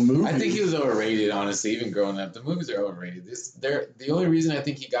liked those movies. I think he was overrated, honestly. Even growing up, the movies are overrated. The only reason I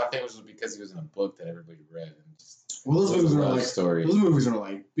think he got famous was because he was in a book that everybody read. And just, those movies are like story. Those movies are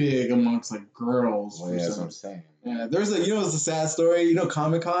like big amongst like girls. Well, yeah, that's what I'm saying. Yeah, there's it's a sad story.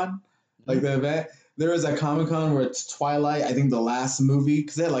 Comic-Con, like the event. There was a Comic-Con where it's Twilight. I think the last movie,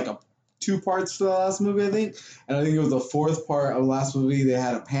 because they had like 2 parts to the last movie, I think, and I think it was the 4th part of the last movie. They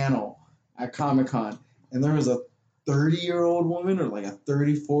had a panel at Comic-Con, and there was a 30-year-old woman or like a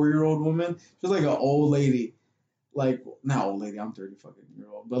 34-year-old woman. She was like an old lady, like not old lady. I'm 30 fucking year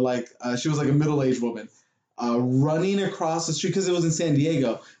old, but like she was like a middle-aged woman, running across the street because it was in San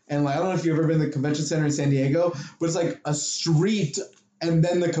Diego, and like I don't know if you've ever been to the convention center in San Diego, but it's like a street and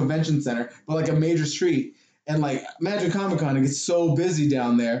then the convention center, but like a major street. And like imagine Comic-Con, it gets so busy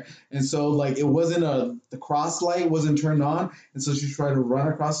down there, and so like it wasn't the cross light wasn't turned on, and so she tried to run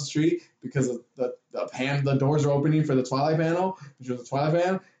across the street because of the doors are opening for the Twilight panel. She was a Twilight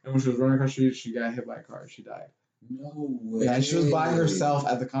fan, and when she was running across the street, she got hit by a car. She died. No way. Yeah, she was by herself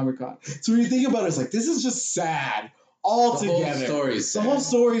at the Comic-Con. So when you think about it, it's like this is just sad altogether. The whole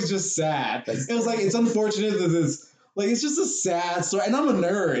story is just sad. It was like it's unfortunate that this. Like, it's just a sad story. And I'm a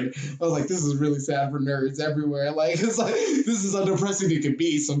nerd. I was like, this is really sad for nerds everywhere. Like, it's like, this is how depressing it can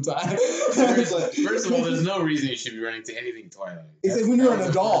be sometimes. First of all, there's no reason you should be running to anything Twilight. It's like when you're an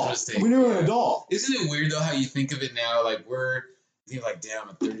adult. When you're an adult. Isn't it weird, though, how you think of it now? Like, you're like, damn,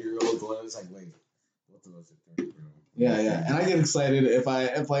 a 30-year-old boy. It's like, wait, what the was it, 30-year-old? Yeah. And I get excited if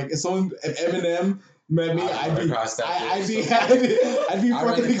Eminem met me, I'd be fucking excited.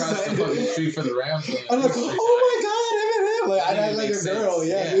 The fucking street for the Rams. I'm like, oh my god. Like I act like a girl,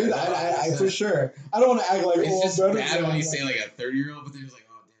 yeah, dude. I for sure. I don't want to act like it's just bad when you say like a 30-year-old, but then it's like,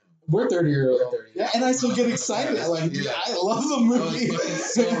 oh damn, we're 30-year-old. Yeah, and I still get excited. Like, dude, I love the movie. I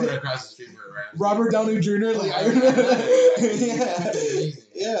was fucking across the street for a Rams. Robert Downey Jr. Like Iron Man.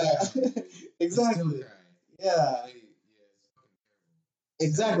 Yeah, exactly. Yeah,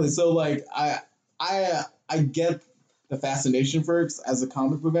 exactly. So like I get the fascination for it as a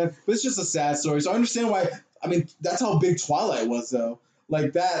comic book fan, but it's just a sad story. So I understand why. I mean, that's how big Twilight was, though.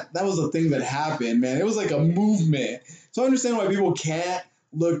 Like, that was a thing that happened, man. It was like a movement. So I understand why people can't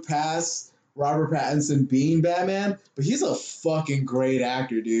look past Robert Pattinson being Batman, but he's a fucking great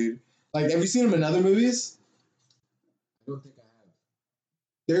actor, dude. Like, have you seen him in other movies? I don't think I have.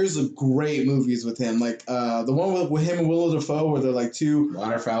 There's great movies with him. Like, the one with him and Willem Dafoe where they're like 2...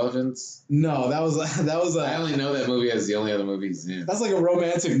 Water for Elephants? No, that was I only know that movie as the only other movie he's in. That's like a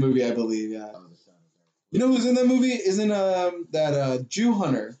romantic movie, I believe, yeah. You know who's in that movie? Isn't that Jew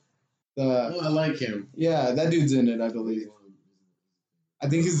Hunter? I like him. Yeah, that dude's in it, I believe. I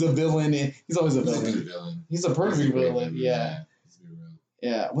think he's the villain. He's always a villain. He's a perfect villain. Yeah.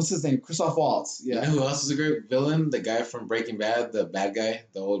 Yeah. What's his name? Christoph Waltz. Yeah. You know who else is a great villain? The guy from Breaking Bad, the bad guy,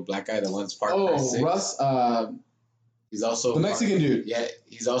 the old black guy that wants Far Cry 6. Russ. He's also the Mexican dude. Yeah,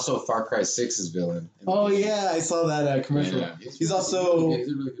 he's also Far Cry 6's villain. Oh yeah, I saw that commercial. Yeah. He's also he's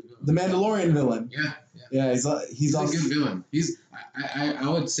a really good villain. The Mandalorian villain. Yeah, he's also a good villain. I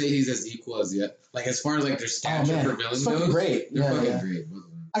would say he's as equal as like as far as like their stature for villains goes. Great. They're fucking great.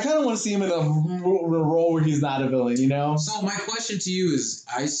 I kind of want to see him in a role where he's not a villain, you know? So my question to you is,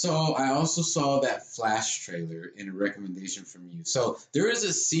 I also saw that Flash trailer in a recommendation from you. So there is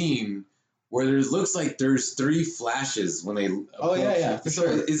a scene where looks like there's 3 Flashes when they. Oh yeah. So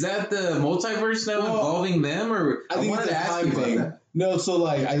is that the multiverse now involving them, or I think it's a time thing. No, so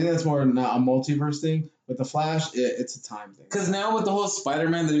like I think that's more not a multiverse thing, but the Flash, it's a time thing. Because now with the whole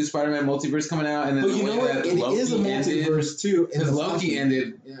Spider-Man, the new Spider-Man multiverse coming out, and then but you know what, it Loki is a multiverse too. Because Loki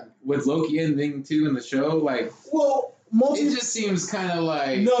ended, with Loki ending too in the show, like. Well. It just seems kind of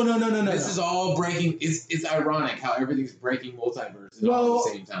like no. This is all breaking. It's ironic how everything's breaking multiverse all at the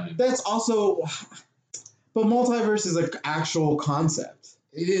same time. That's also, but multiverse is an actual concept.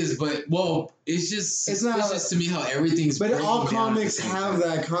 It is, but it's just to me how everything's. But all comics have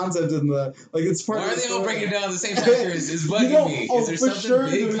that concept in the it's part. Why are they all breaking it down at the same time? Is bugging me. Is there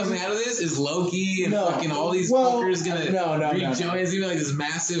something big coming out of this? Is Loki and fucking all these fuckers gonna rejoin? It's even like this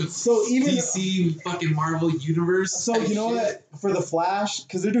massive DC fucking Marvel universe. So you know what? For the Flash,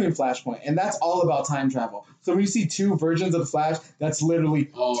 because they're doing Flashpoint, and that's all about time travel. So when you see 2 versions of the Flash, that's literally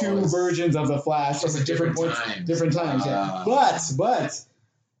 2 versions of the Flash from different points, different times. Yeah, but.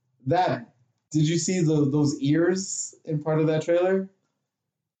 Did you see those ears in part of that trailer?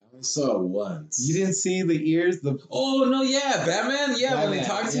 I only saw it once. You didn't see the ears? Oh no, yeah, Batman. Yeah, when they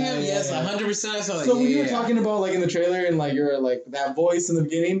talked to him, yes, 100%. I saw that. So when you were talking about like in the trailer and like you're like that voice in the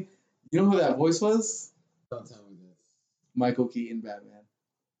beginning, you know who that voice was? Don't tell me this. Michael Keaton, Batman.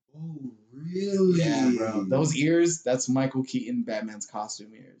 Oh, really? Yeah, bro. Those ears, that's Michael Keaton Batman's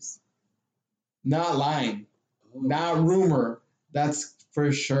costume ears. Not lying. Oh. Not rumor. That's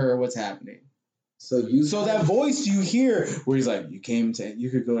for sure what's happening. So that voice you hear where he's like, you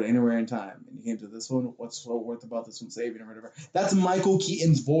could go to anywhere in time, and you came to this one. What's so worth about this one saving or whatever? That's Michael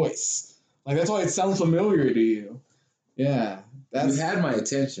Keaton's voice. Like that's why it sounds familiar to you. Yeah. You had my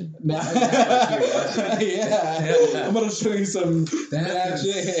attention. Yeah. I'm gonna show you some that's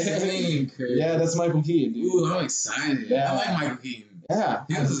insane, crazy. Yeah, that's Michael Keaton, dude. Ooh, I'm excited. Yeah. I like Michael Keaton. Yeah.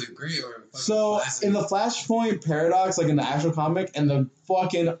 He was a great So classic. In the Flashpoint Paradox, like in the actual comic, and the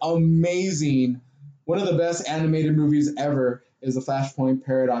fucking amazing, one of the best animated movies ever is the Flashpoint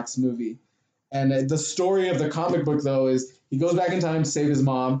Paradox movie. And the story of the comic book though is he goes back in time to save his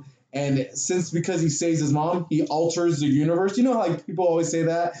mom. And because he saves his mom, he alters the universe. You know, like people always say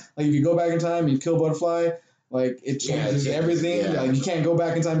that, like if you go back in time and you kill Butterfly, like it changes everything. Yeah. Like you can't go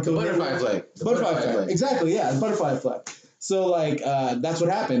back in time and kill Butterfly effect. Butterfly effect. Exactly. Yeah, butterfly effect. So like that's what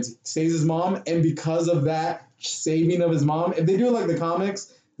happens. He saves his mom, and because of that saving of his mom, if they do it like the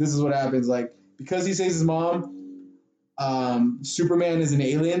comics, this is what happens. Like because he saves his mom, Superman is an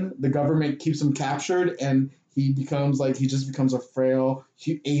alien. The government keeps him captured, and he just becomes a frail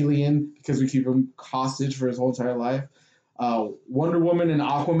alien because we keep him hostage for his whole entire life. Wonder Woman and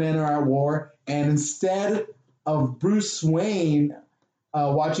Aquaman are at war, and instead of Bruce Wayne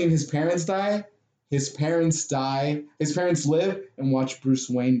watching his parents die, his parents live and watch Bruce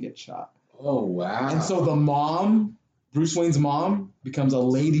Wayne get shot. Oh, wow. And so Bruce Wayne's mom, becomes a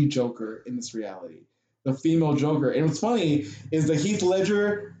lady Joker in this reality. The female Joker. And what's funny is the Heath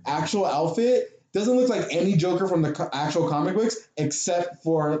Ledger actual outfit doesn't look like any Joker from the actual comic books except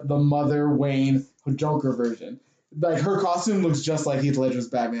for the Mother Wayne Joker version. Like her costume looks just like Heath Ledger's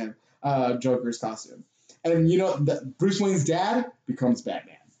Batman Joker's costume. And you know, Bruce Wayne's dad becomes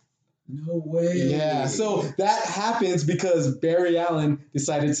Batman. No way. Yeah, so that happens because Barry Allen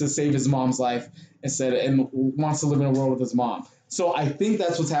decided to save his mom's life and wants to live in a world with his mom. So I think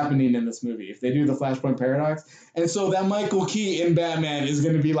that's what's happening in this movie if they do the Flashpoint Paradox. And so that Michael Keaton Batman is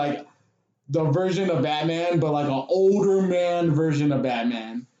going to be like the version of Batman, but like an older man version of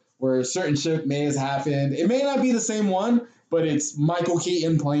Batman, where certain shit may have happened. It may not be the same one, but it's Michael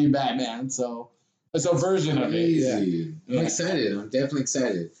Keaton playing Batman, so it's a version of it. Yeah. I'm excited. I'm definitely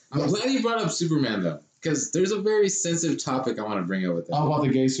excited. I'm glad you brought up Superman, though, because there's a very sensitive topic I want to bring up with that. Oh, about the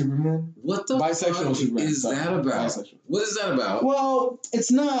gay Superman? What the bisexual fuck Superman. Is that about? Bisexual. What is that about? Well,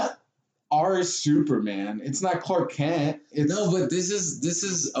 it's not our Superman. It's not Clark Kent. No, but this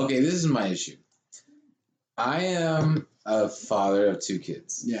is okay. This is my issue. I am a father of 2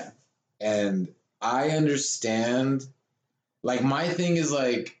 kids. Yeah. And I understand, like, my thing is,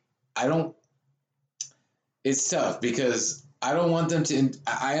 like, it's tough because I don't want them to,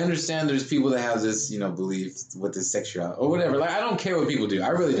 I understand there's people that have this, belief with this sexuality or whatever. Like, I don't care what people do. I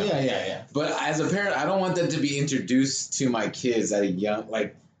really don't. Yeah. But as a parent, I don't want that to be introduced to my kids at a young,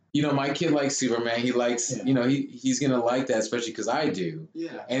 like, my kid likes Superman. He likes, he's going to like that, especially because I do.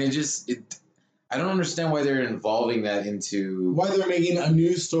 Yeah. And I don't understand why they're involving that into... Why they're making a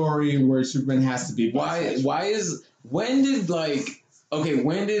news story where Superman has to be... When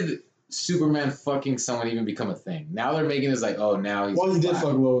did Superman fucking someone even become a thing? Now they're making it like, oh, now he's... Well, he did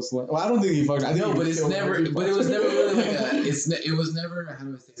fuck Lois Lane. Well, I don't think he fucked... No, but it's never... But it was never really like a... It was never... How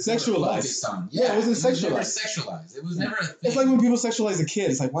do I say it? Sexualized. Yeah, it wasn't sexualized. Never sexualized. It was never a thing. It's like when people sexualize a kid.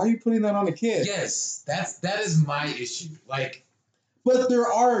 It's like, why are you putting that on a kid? Yes, that is my issue. Like... But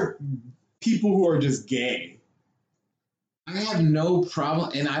there are people who are just gay. I have no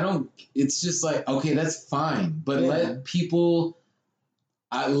problem, and I don't... It's just like, okay, that's fine, but let people...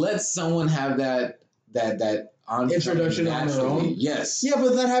 let someone have that introduction on their own. Yes. Yeah,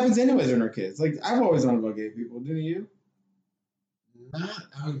 but that happens anyways when they're kids. Like, I've always known about gay people, didn't you?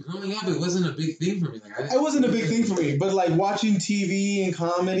 Growing up, it wasn't a big thing for me. Like, it wasn't a big thing for me, but like watching TV and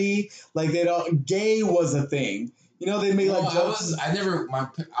comedy, like gay was a thing. They made like jokes. I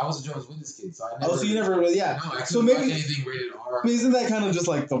was a Jehovah's Witness kid, so I never. Oh, so you never really, yeah. No, I couldn't watch anything rated R. Isn't that kind of just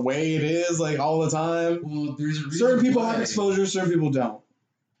like the way it is, like all the time? Well, there's a reason. Certain people have exposure, certain people don't.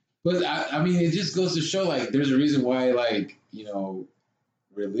 But I mean, it just goes to show, like, there's a reason why, like,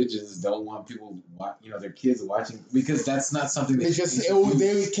 religions don't want people, their kids watching, because that's not something they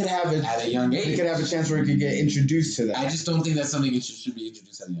can have it at a young age. They could have a chance where it could get introduced to that. I just don't think that's something that should be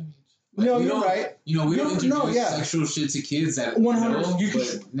introduced at a young age. Like, no, you're right. We don't introduce sexual shit to kids at 100.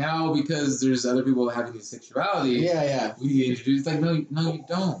 But now, because there's other people having this sexuality, we introduce, like, no, you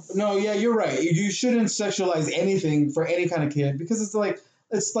don't. No, yeah, you're right. You shouldn't sexualize anything for any kind of kid, because it's like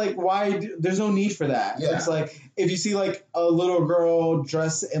It's like, why? There's no need for that. Yeah. It's like, if you see like a little girl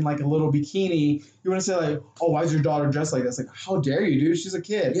dressed in like a little bikini, you want to say like, oh, why is your daughter dressed like that? It's like, how dare you, dude? She's a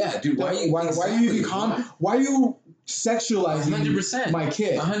kid. Yeah, dude. Why are you sexualizing 100%. My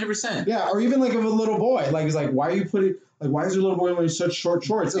kid? 100%. Yeah, or even like of a little boy. Like, it's like, why are you putting... Like, why is your little boy wearing such short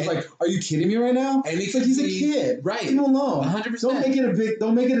shorts? It's like, are you kidding me right now? And it's like, he's a kid. Right. Leave him alone. 100%.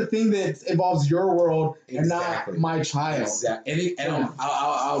 Don't make it a thing that involves your world and not my child. Exactly.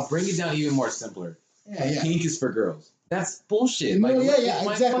 I'll bring it down even more simpler. Yeah. Pink is for girls. That's bullshit. No, like, exactly.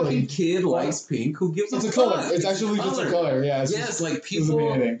 My fucking kid likes pink. Who gives a fuck? It's a color. It's actually just a color. Yeah. Yes, like people.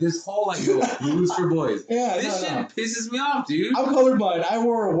 This whole like blues for boys. Yeah. This shit pisses me off, dude. I'm colorblind. I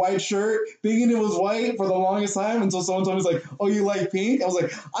wore a white shirt, thinking it was white for the longest time until someone told me, like, "Oh, you like pink?" I was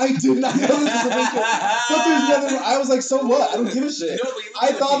like, "I did not know this was a pink shirt." But there's nothing. I was like, "So what? I don't give a shit." No,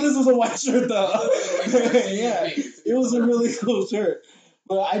 I thought this was a white shirt though. Yeah, it was a really cool shirt.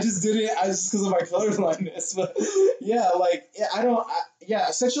 But I just did it just because of my colorblindness. But yeah, like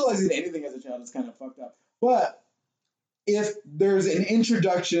sexualizing anything as a child is kind of fucked up. But if there's an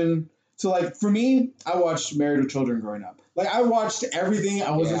introduction to, like, for me, I watched Married with Children growing up. Like, I watched everything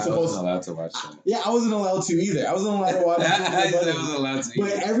I wasn't supposed to. I wasn't allowed to watch that. Yeah, I wasn't allowed to either. I wasn't allowed to watch it. I wasn't allowed to.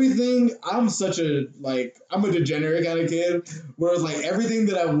 But everything, I'm a degenerate kind of kid. Whereas, like, everything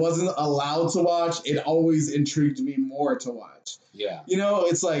that I wasn't allowed to watch, it always intrigued me more to watch. Yeah. You know,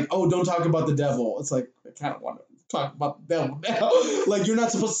 it's like, oh, don't talk about the devil. It's like, I kind of want to talk about the devil now. Like, you're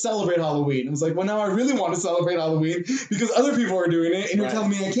not supposed to celebrate Halloween. It was like, well, now I really want to celebrate Halloween because other people are doing it, and you're telling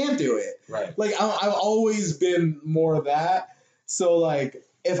me I can't do it. Right. Like, I've always been more of that. So, like,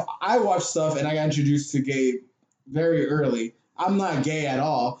 if I watch stuff and I got introduced to gay very early, I'm not gay at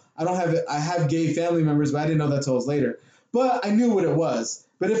all. I have gay family members, but I didn't know that till later. But I knew what it was.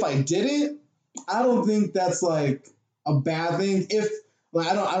 But if I didn't, I don't think that's, like, a bad thing. If, like,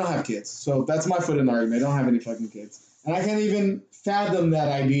 I don't have kids, so that's my foot in the argument. I don't have any fucking kids, and I can't even fathom that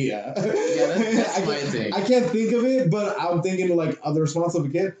idea. Yeah, that's my thing. I can't think of it, but I'm thinking, like, of the response of a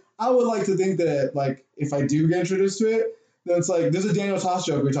kid. I would like to think that, like, if I do get introduced to it, then it's like, there's a Daniel Tosh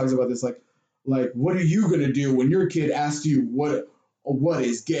joke where he talks about this, like, what are you gonna do when your kid asks you what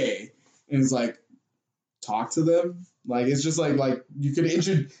is gay? And it's like, talk to them. Like, it's just like you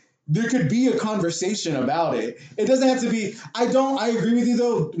could there could be a conversation about it. It doesn't have to be. I agree with you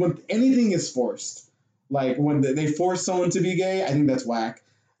though. When anything is forced, like when they force someone to be gay, I think that's whack.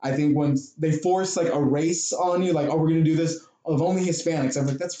 I think when they force like a race on you, like, oh, we're gonna do this of only Hispanics, I'm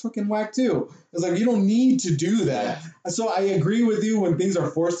like, that's fucking whack too. It's like, you don't need to do that. Yeah. So I agree with you when things are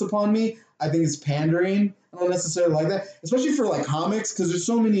forced upon me. I think it's pandering. I don't necessarily like that, especially for like comics, because there's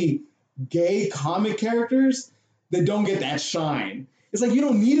so many gay comic characters that don't get that shine. It's like, you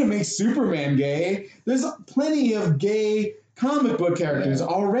don't need to make Superman gay. There's plenty of gay comic book characters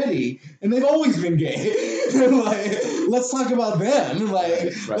already, and they've always been gay. Like, let's talk about them.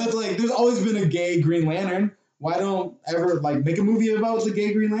 Like, that's like, there's always been a gay Green Lantern. Why don't ever like make a movie about the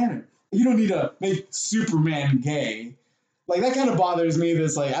gay Green Lantern? You don't need to make Superman gay. Like, that kind of bothers me.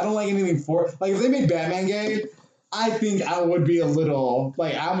 That's like, I don't like anything for, like, if they made Batman gay, I think I would be a little,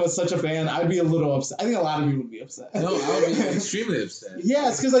 like, such a fan, I'd be a little upset. I think a lot of people would be upset. No, I would be extremely upset. Yeah,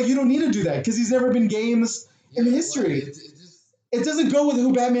 it's because, like, you don't need to do that, because he's never been gay in history. It doesn't go with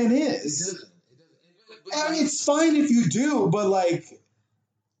who Batman is. It doesn't. I mean, it's fine if you do, but, like...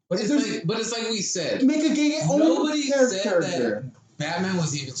 But it's like we said. Make a gay nobody character. Said that Batman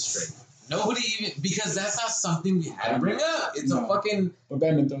was even straight. Nobody even, because that's not something we had to bring up. It's a fucking... But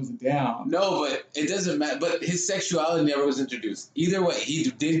Batman throws it down. No, but it doesn't matter. But his sexuality never was introduced. Either way, he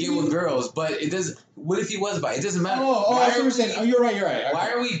did get with girls, but it doesn't... What if he was bi? It doesn't matter. I see what you're saying. Oh, you're right. Okay.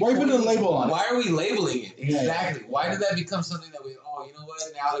 Why are you putting a label on it? Why are we labeling it? Exactly. Why did that become something that we... Oh, you know what?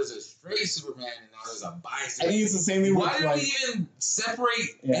 Now there's a straight Superman and now there's a bi Superman. I think it's the same thing with... Why did we even separate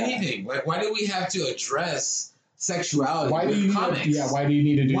anything? Like, why do we have to address... sexuality. Why do you comics? Why do you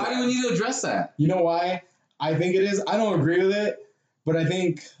need to do Why that? do we need to address that? You know why? I think it is. I don't agree with it, but I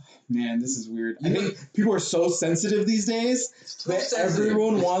think, man, this is weird. I think people are so sensitive these days that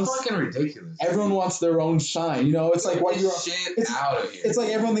everyone wants. It's fucking ridiculous. Everyone wants their own shine. You know, it's like what you're. Shit out of here. It's like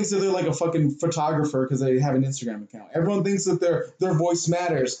everyone thinks that they're like a fucking photographer because they have an Instagram account. Everyone thinks that their voice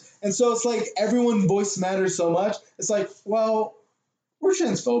matters, and so it's like everyone voice matters so much. It's like, well, we're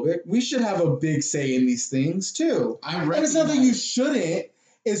transphobic. We should have a big say in these things, too. And it's not that you shouldn't.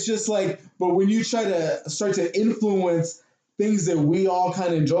 It's just like, but when you try to start to influence things that we all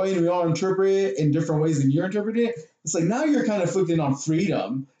kind of enjoy and we all interpret it in different ways than you interpret it, it's like now you're kind of flicking on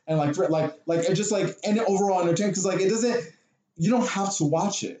freedom and like just like, and overall entertainment. Because like, it doesn't, you don't have to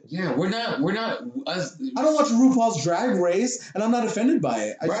watch it. Yeah, we're not us. I don't watch RuPaul's Drag Race, and I'm not offended by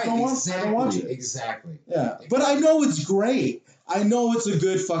it. I just don't watch it. Exactly. Yeah, but I know it's great. I know it's a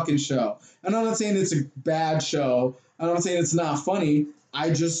good fucking show, and I'm not saying it's a bad show. I'm not saying it's not funny.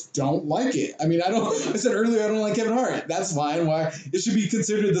 I just don't like it. I mean, I said earlier I don't like Kevin Hart. That's fine. Why? It should be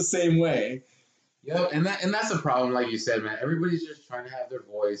considered the same way. Yeah, and that's the problem, like you said, man. Everybody's just trying to have their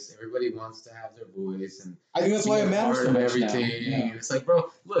voice. Everybody wants to have their voice, and I think that's why it matters so much everything. Yeah. And it's like,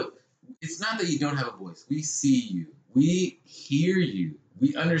 bro, look, it's not that you don't have a voice. We see you, we hear you,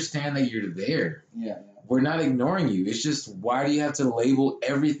 we understand that you're there. Yeah. We're not ignoring you. It's just, why do you have to label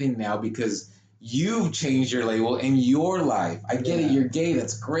everything now? Because you've changed your label in your life. I get it. You're gay.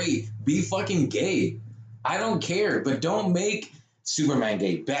 That's great. Be fucking gay. I don't care, but don't make Superman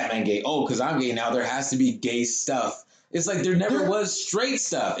gay, Batman gay. Oh, because I'm gay now, there has to be gay stuff. It's like there never was straight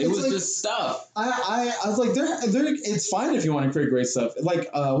stuff. It was like, just stuff. I was like, there. It's fine if you want to create great stuff. Like,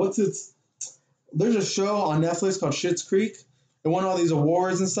 there's a show on Netflix called Schitt's Creek. It won all these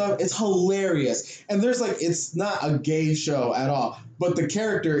awards and stuff. It's hilarious. And there's like, it's not a gay show at all, but the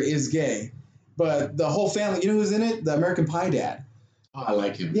character is gay. But the whole family, you know who's in it? The American Pie dad. Oh, I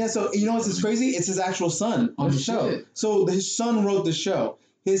like him. Yeah, so you know what's crazy? It's his actual son on the show. So his son wrote the show.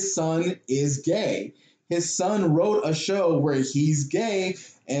 His son is gay. His son wrote a show where he's gay,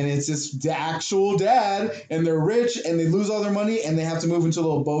 and it's his actual dad, and they're rich, and they lose all their money, and they have to move into a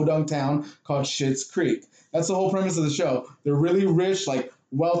little bodunk town called Schitt's Creek. That's the whole premise of the show. They're really rich, like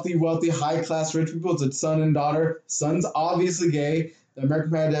wealthy, high-class rich people. It's a son and daughter. Son's obviously gay. The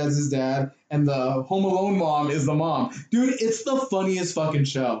American Pie Dad's his dad, and the Home Alone mom is the mom. Dude, it's the funniest fucking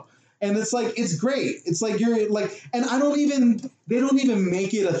show. And it's like, it's great. It's like, you're like, and they don't even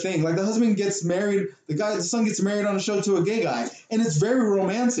make it a thing. Like, the husband gets married, the son gets married on a show to a gay guy, and it's very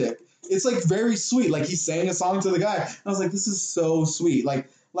romantic. It's like very sweet. Like, he sang a song to the guy. I was like, this is so sweet. Like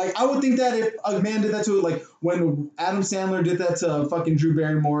I would think that if a man did that to it, like when Adam Sandler did that to fucking Drew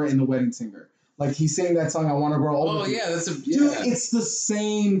Barrymore in The Wedding Singer. Like, he sang that song, I Want to Grow Old. Oh, yeah, Dude, it's the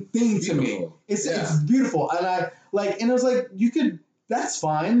same thing to me. It's beautiful. And and it was like, that's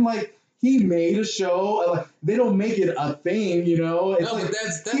fine. Like, he made a show. Like, they don't make it a thing, you know? It's like, but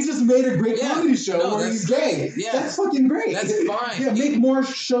that's he just made a great comedy show where he's gay. Yeah. That's fucking great. That's fine. Yeah, make more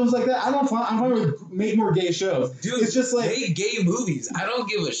shows like that. I'm fine with make more gay shows. Dude, it's just like, make gay movies. I don't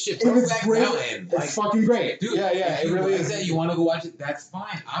give a shit. It's great. It's fucking great. Dude, it really is. That you want to go watch it, that's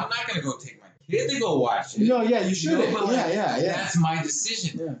fine. I'm not going to go take my kid to go watch it. No, yeah, you should. Yeah. That's my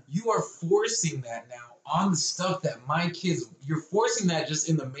decision. Yeah. You are forcing that now on the stuff that my kids. You're forcing that just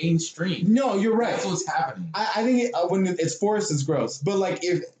in the mainstream. No, you're right. That's what's happening. I think when it's forced, it's gross. But like,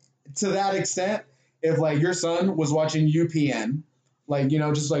 if to that extent, if like your son was watching UPN, like, you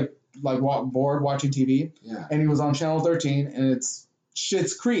know, just like bored watching TV, and he was on channel 13, and it's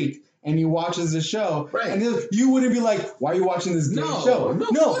Schitt's Creek. And he watches the show, and you wouldn't be like, "Why are you watching this gay show?"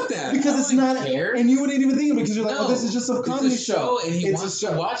 No, fuck that. Because it's not, and you wouldn't even think of it because you're like, "Oh, this is just a comedy show," and he wants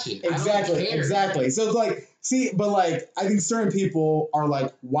to watch it. Exactly. So it's like, but like, I think certain people are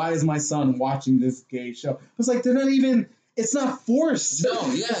like, "Why is my son watching this gay show?" It's like they're not even. It's not forced. No,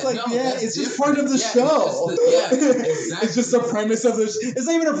 it's like, it's just part of the show. Exactly. It's just the premise of the. It's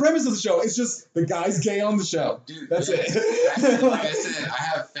not even a premise of the show. It's just the guy's gay on the show. Dude, that's it. Like I said, I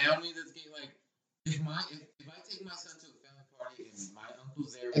have family that's gay. Like, if I take my son to a family party and my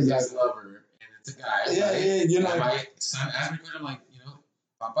uncle's there with his lover and it's a guy, you know, my son asks me, I'm like, you know,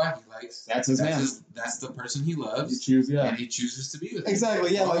 Papa, he likes. That's his man. That's the person he loves. And he chooses to be with.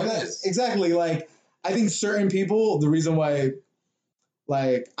 Exactly. Yeah, like that. Exactly. Like, I think certain people, the reason why,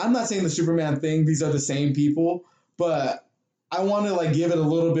 like, I'm not saying the Superman thing, these are the same people, but I want to, like, give it a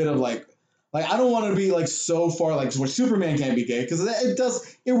little bit of, like, I don't want to be, like, so far, like, where Superman can't be gay, because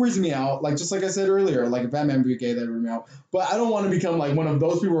it weirds me out. Like, just like I said earlier, like, if Batman be gay, that would weird me out. But I don't want to become, like, one of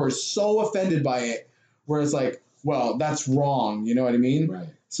those people who are so offended by it, where it's like, well, that's wrong, you know what I mean? Right.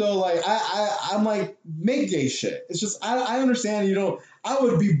 So, like, I'm like, make gay shit. It's just, I understand you don't. I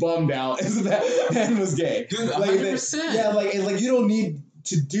would be bummed out if that man was gay. Dude, 100%. Yeah, like you don't need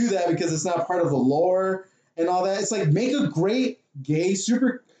to do that because it's not part of the lore and all that. It's like, make a great gay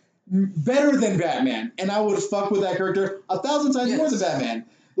super better than Batman, and I would fuck with that character 1,000 times more than Batman.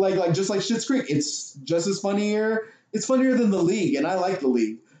 Like just like Schitt's Creek, it's just as funnier. It's funnier than The League, and I like The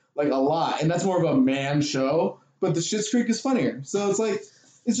League like a lot, and that's more of a man show. But the Schitt's Creek is funnier, so it's like,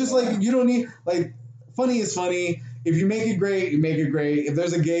 it's just like, you don't need, like, funny is funny. If you make it great, you make it great. If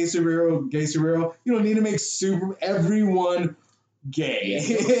there's a gay superhero, you don't need to make everyone gay.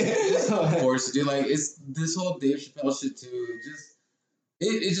 Of course, dude. Like, it's this whole Dave Chappelle shit too.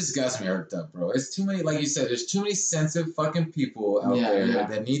 It just got me irked up, bro. It's too many, like you said, there's too many sensitive fucking people out there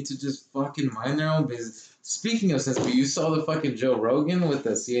that need to just fucking mind their own business. Speaking of sensitive, you saw the fucking Joe Rogan with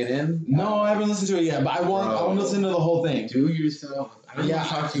the CNN? No, I haven't listened to it yet, but I want to listen to the whole thing. Do yourself. I don't want to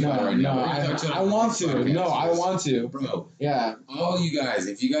talk to you about it right now. I want to. No, I want to. Bro. Yeah. All you guys,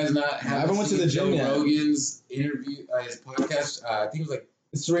 if you guys haven't went to the gym Joe Rogan's interview, his podcast, I think it was like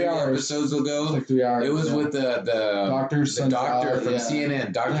it's 3 hours. Episodes ago. It's like 3 hours. It was with the doctor from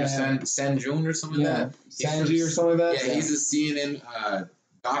CNN, Dr. Sanjun or something like that. Sanji or something like that. Yeah, he's a CNN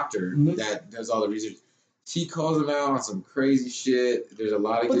doctor that does all the research. He calls him out on some crazy shit. There's a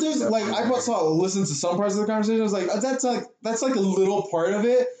lot of but there's like I saw listen to some parts of the conversation. I was like, that's like a little part of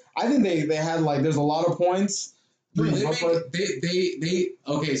it. I think they had like there's a lot of points. They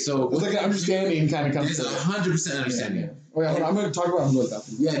okay, so it's like an understanding kind of comes. There's 100% understanding. Oh, yeah, I'm going to talk about that.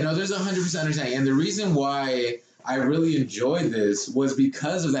 Yeah, no, there's 100% understanding, and the reason why I really enjoyed this was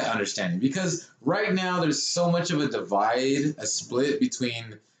because of that understanding. Because right now there's so much of a divide, a split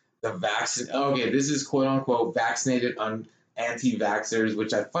between the vaccine. Okay, this is quote unquote vaccinated anti-vaxxers,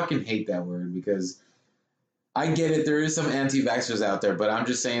 which I fucking hate that word because I get it. There is some anti-vaxxers out there, but I'm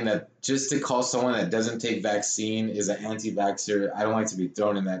just saying that just to call someone that doesn't take vaccine is an anti-vaxxer, I don't like to be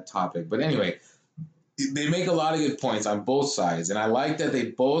thrown in that topic. But anyway, they make a lot of good points on both sides, and I like that they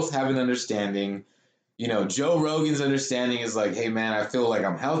both have an understanding. You know, Joe Rogan's understanding is like, hey man, I feel like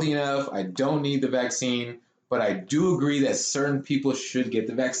I'm healthy enough. I don't need the vaccine, but I do agree that certain people should get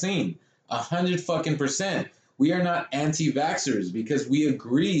the vaccine. 100%. We are not anti-vaxxers because we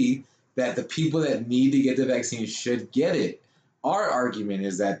agree that the people that need to get the vaccine should get it. Our argument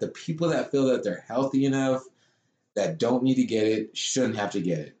is that the people that feel that they're healthy enough, that don't need to get it, shouldn't have to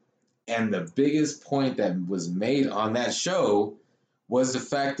get it. And the biggest point that was made on that show was the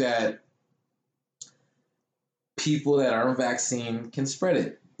fact that people that aren't vaccinated can spread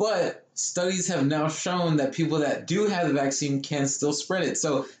it. But studies have now shown that people that do have the vaccine can still spread it.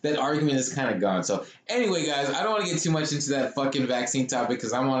 So that argument is kind of gone. So anyway, guys, I don't want to get too much into that fucking vaccine topic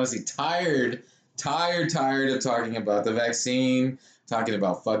because I'm honestly tired of talking about the vaccine, talking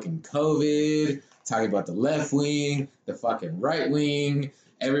about fucking COVID, talking about the left wing, the fucking right wing,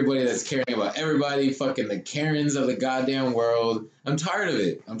 everybody that's caring about everybody, fucking the Karens of the goddamn world. I'm tired of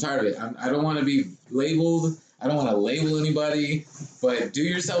it. I don't want to be labeled. I don't want to label anybody, but do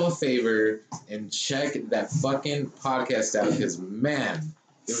yourself a favor and check that fucking podcast out because, man,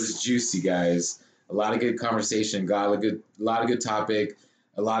 it was juicy, guys. A lot of good conversation, a lot of good topic,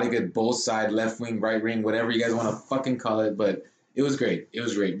 a lot of good both side, left wing, right wing, whatever you guys want to fucking call it, but it was great. It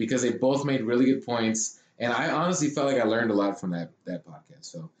was great because they both made really good points, and I honestly felt like I learned a lot from that podcast.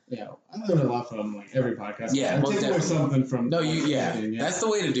 So yeah, I learned a lot from like every podcast. Yeah, I take away something from. No, that's the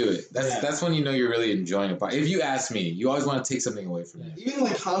way to do it. That's when you know you're really enjoying a podcast. If you ask me, you always want to take something away from it. Even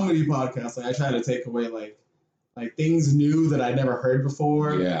like comedy podcasts, like I try to take away like things new that I never heard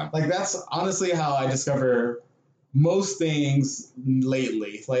before. Yeah, like that's honestly how I discover most things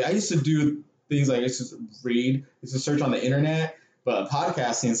lately. Like I used to do things like I used to read, I used to search on the internet, but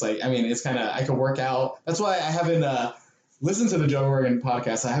podcasting is like, I mean, it's kind of I could work out. That's why I haven't. Listen to the Joe Rogan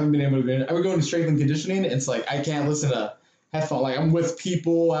podcast. I haven't been able to. I would go into strength and conditioning. It's like I can't listen to headphones. Like I'm with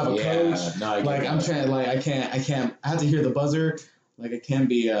people. I have a coach. No, like I'm trying. Like I can't. I have to hear the buzzer. Like I can't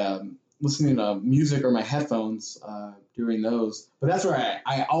be listening to music or my headphones during those. But that's where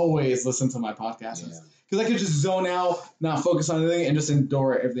I always listen to my podcasts. Because I could just zone out, not focus on anything, and just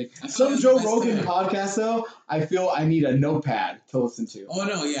endure everything. Some Joe Rogan podcasts, though, I feel I need a notepad to listen to. Oh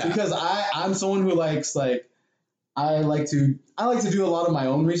no, yeah. Because I'm someone who likes like. I like to do a lot of my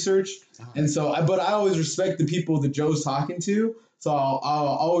own research, and so but I always respect the people that Joe's talking to, so I'll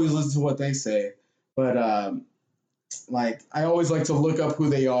always listen to what they say. But like I always like to look up who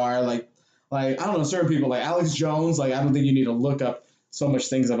they are. Like I don't know, certain people like Alex Jones. Like I don't think you need to look up so much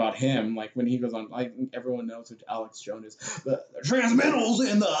things about him. Like when he goes on, like everyone knows who Alex Jones is. The transmittals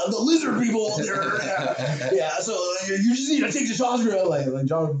and the lizard people. Yeah. So you just need to take testosterone. Like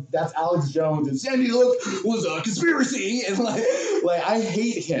John, that's Alex Jones. And Sandy Hook was a conspiracy. And like I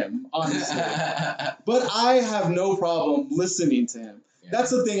hate him honestly, but I have no problem listening to him. Yeah. That's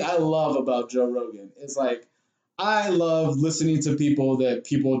the thing I love about Joe Rogan. It's like I love listening to people that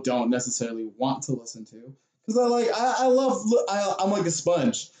people don't necessarily want to listen to. Because I'm like a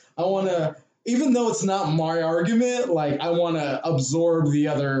sponge. I want to, even though it's not my argument, like I want to absorb the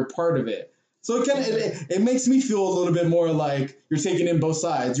other part of it. So it makes me feel a little bit more like you're taking in both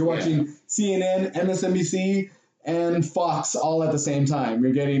sides. You're watching CNN, MSNBC, and Fox all at the same time.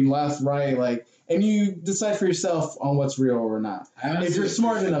 You're getting left, right, like, and you decide for yourself on what's real or not. If you're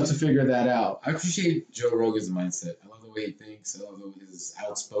smart enough to figure that out. I appreciate Joe Rogan's mindset. I love the way he thinks. I love his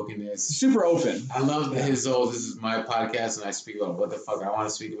outspokenness. Super open. I love his this is my podcast and I speak about what the fuck I want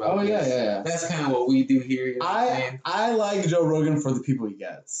to speak about. Oh, yeah. That's kind of what we do here. You know I like Joe Rogan for the people he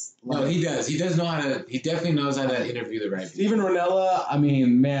gets. No, he does. He does know how to, he definitely knows how to interview the right people. Steven Rinella, I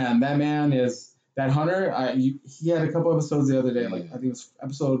mean, man, that man is, that Hunter, he had a couple episodes the other day, I think it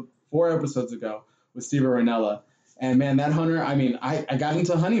was 4 episodes ago with Steven Rinella. And man, that Hunter, I mean, I got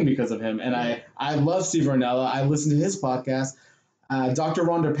into hunting because of him. And I love Steven Rinella. I listened to his podcast. Dr.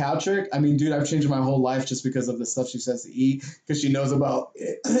 Rhonda Patrick, I mean, dude, I've changed my whole life just because of the stuff she says to eat, because she knows about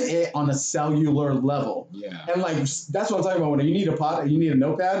it on a cellular level. Yeah. And like, that's what I'm talking about. When you need a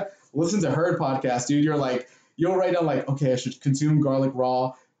notepad, listen to her podcast, dude. You'll write down like, okay, I should consume garlic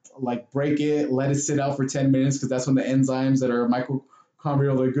raw, like break it, let it sit out for 10 minutes, because that's when the enzymes that are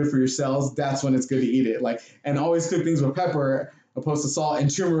mitochondrial, they're good for your cells. That's when it's good to eat it. Like, and always cook things with pepper opposed to salt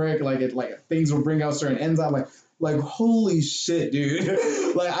and turmeric. Like things will bring out certain enzymes. Like holy shit, dude.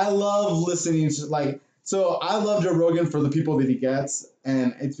 Like I love listening to so I love Joe Rogan for the people that he gets,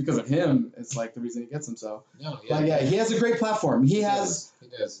 and it's because of him. It's like the reason he gets them. So he has a great platform. He does.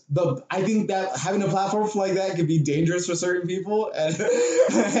 I think that having a platform like that could be dangerous for certain people, and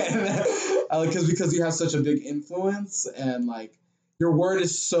because you have such a big influence, and like your word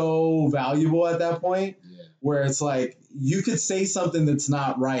is so valuable at that point, where it's like you could say something that's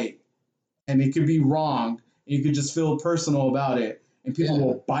not right, and it could be wrong. You could just feel personal about it, and people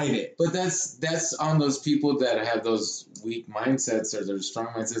will bite it. But that's on those people that have those weak mindsets or those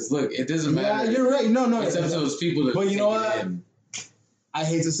strong mindsets. Look, it doesn't matter. Yeah, you're right. No. It's up to those people to. But you know what? I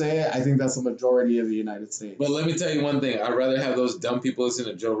hate to say it. I think that's the majority of the United States. But let me tell you one thing. I'd rather have those dumb people listen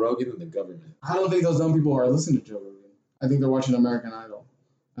to Joe Rogan than the government. I don't think those dumb people are listening to Joe Rogan. I think they're watching American Idol.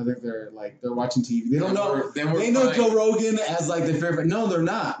 I think they're watching TV. They don't know. They know Joe Rogan as like their favorite. No, they're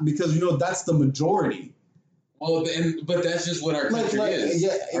not, because that's the majority. Well, but that's just what our country is.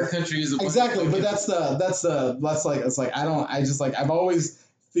 Yeah, our country is exactly. But I've always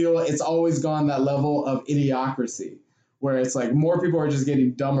feel it's always gone that level of idiocracy, where it's like more people are just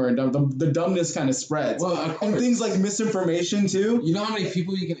getting dumber and dumb. The dumbness kind of spreads. Well, of course. And things like misinformation too. You know how many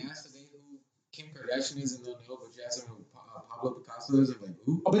people you can ask today who Kim Kardashian is and they'll know, but you ask them who Pablo Picasso is, and like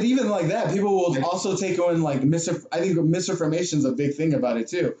who? But even like that, people will also take on like I think misinformation is a big thing about it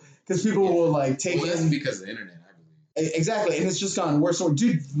too. Because people will like take that's because of the internet, I believe. Exactly, and it's just gotten worse. So,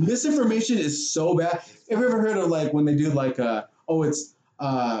 dude, misinformation is so bad. Have you ever heard of like when they do like it's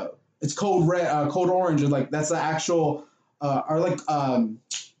code red, code orange, and like that's the actual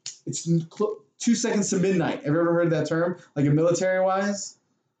it's 2 seconds to midnight. Have you ever heard that term? Like in military wise,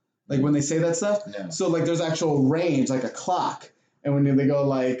 like when they say that stuff. No. So like there's actual range, like a clock, and when they go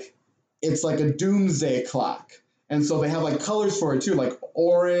like it's like a doomsday clock. And so they have like colors for it too, like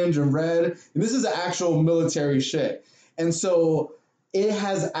orange and red. And this is actual military shit. And so it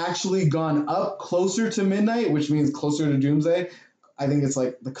has actually gone up closer to midnight, which means closer to doomsday. I think it's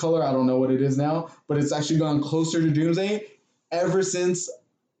like the color, I don't know what it is now, but it's actually gone closer to doomsday ever since,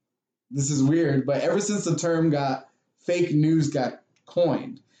 this is weird, but ever since the term fake news got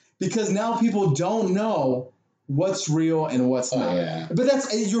coined. Because now people don't know what's real and what's not. Yeah. But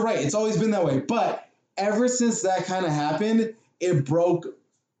you're right, it's always been that way. But ever since that kind of happened, it broke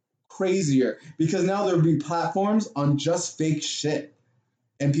crazier, because now there'll be platforms on just fake shit,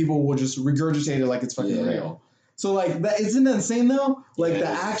 and people will just regurgitate it like it's fucking real. So like that, isn't that insane though? Like the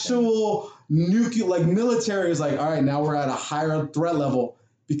actual nuclear, like military is like, all right, now we're at a higher threat level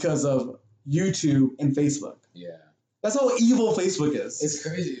because of YouTube and Facebook. Yeah. That's how evil Facebook is. It's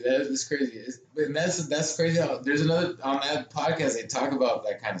crazy. That's crazy. That's crazy. There's another on that podcast. They talk about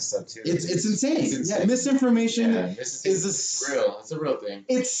that kind of stuff too. It's insane. Yeah, misinformation is real. It's a real thing.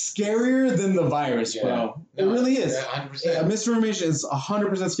 It's scarier than the virus, bro. No, it really is. 100%. Misinformation is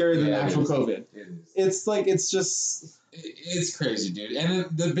 100% scarier than actual COVID. It is. It's like It's crazy, dude.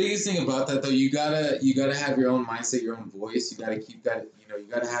 And the biggest thing about that, though, you gotta have your own mindset, your own voice. You gotta keep that. You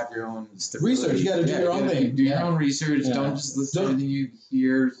gotta have your own research. You gotta do your own thing. Do your own research. Yeah. Don't just listen to anything you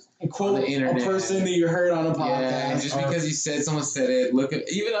hear and quote on the internet. A person that you heard on a podcast. Yeah, just because someone said it. Look at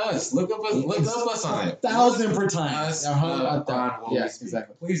even us. Look up us on it. 1,000 times. Yeah,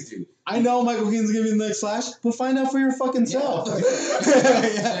 exactly. Please do. I know Michael Keaton's gonna be the next Flash, but find out for your fucking self. Check our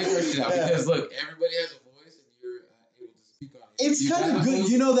shit out, because look, everybody has a voice, and you're able to speak on It's kind of good.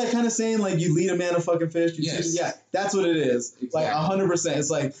 You know that kind of saying, like, you lead a man to fucking fish? Yeah, that's what it is. Exactly. Like, 100%. It's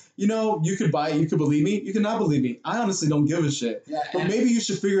like, you know, you could buy it, you could believe me, you could not believe me. I honestly don't give a shit. Yeah, but maybe you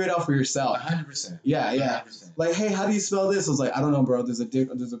should figure it out for yourself. 100%. Yeah. 100%. Like, hey, how do you spell this? I was like, I don't know, bro. There's a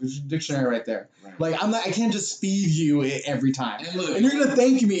dictionary right there. Right. Like, I can't just feed you it every time. And you're going to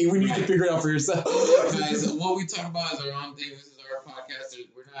thank me when you can figure it out for yourself. Guys, what we talk about is our own thing. This is our podcast.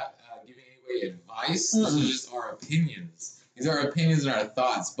 We're not giving anybody advice. This is just our opinions. These are our opinions and our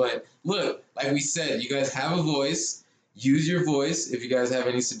thoughts. But look, like we said, you guys have a voice. Use your voice. If you guys have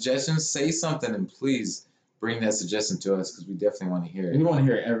any suggestions, say something, and please bring that suggestion to us because we definitely want to hear it. We want to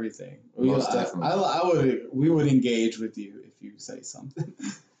hear everything. Most definitely. We would engage with you if you say something.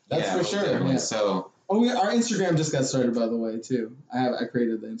 That's for sure. Yeah. So. Our Instagram just got started, by the way, too. I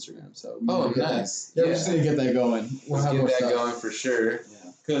created the Instagram, so. Nice. We're just gonna get that going. We'll get that going for sure.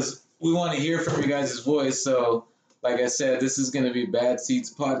 Because we want to hear from you guys' voice. So, like I said, this is gonna be Bad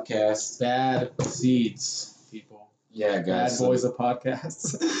Seeds Podcast. Bad Seeds, people. Yeah, guys. Bad boys of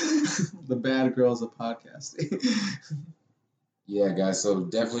podcasts. The bad girls of podcasting. Yeah, guys. So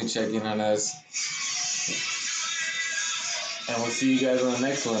definitely check in on us, and we'll see you guys on the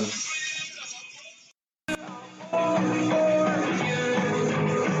next one.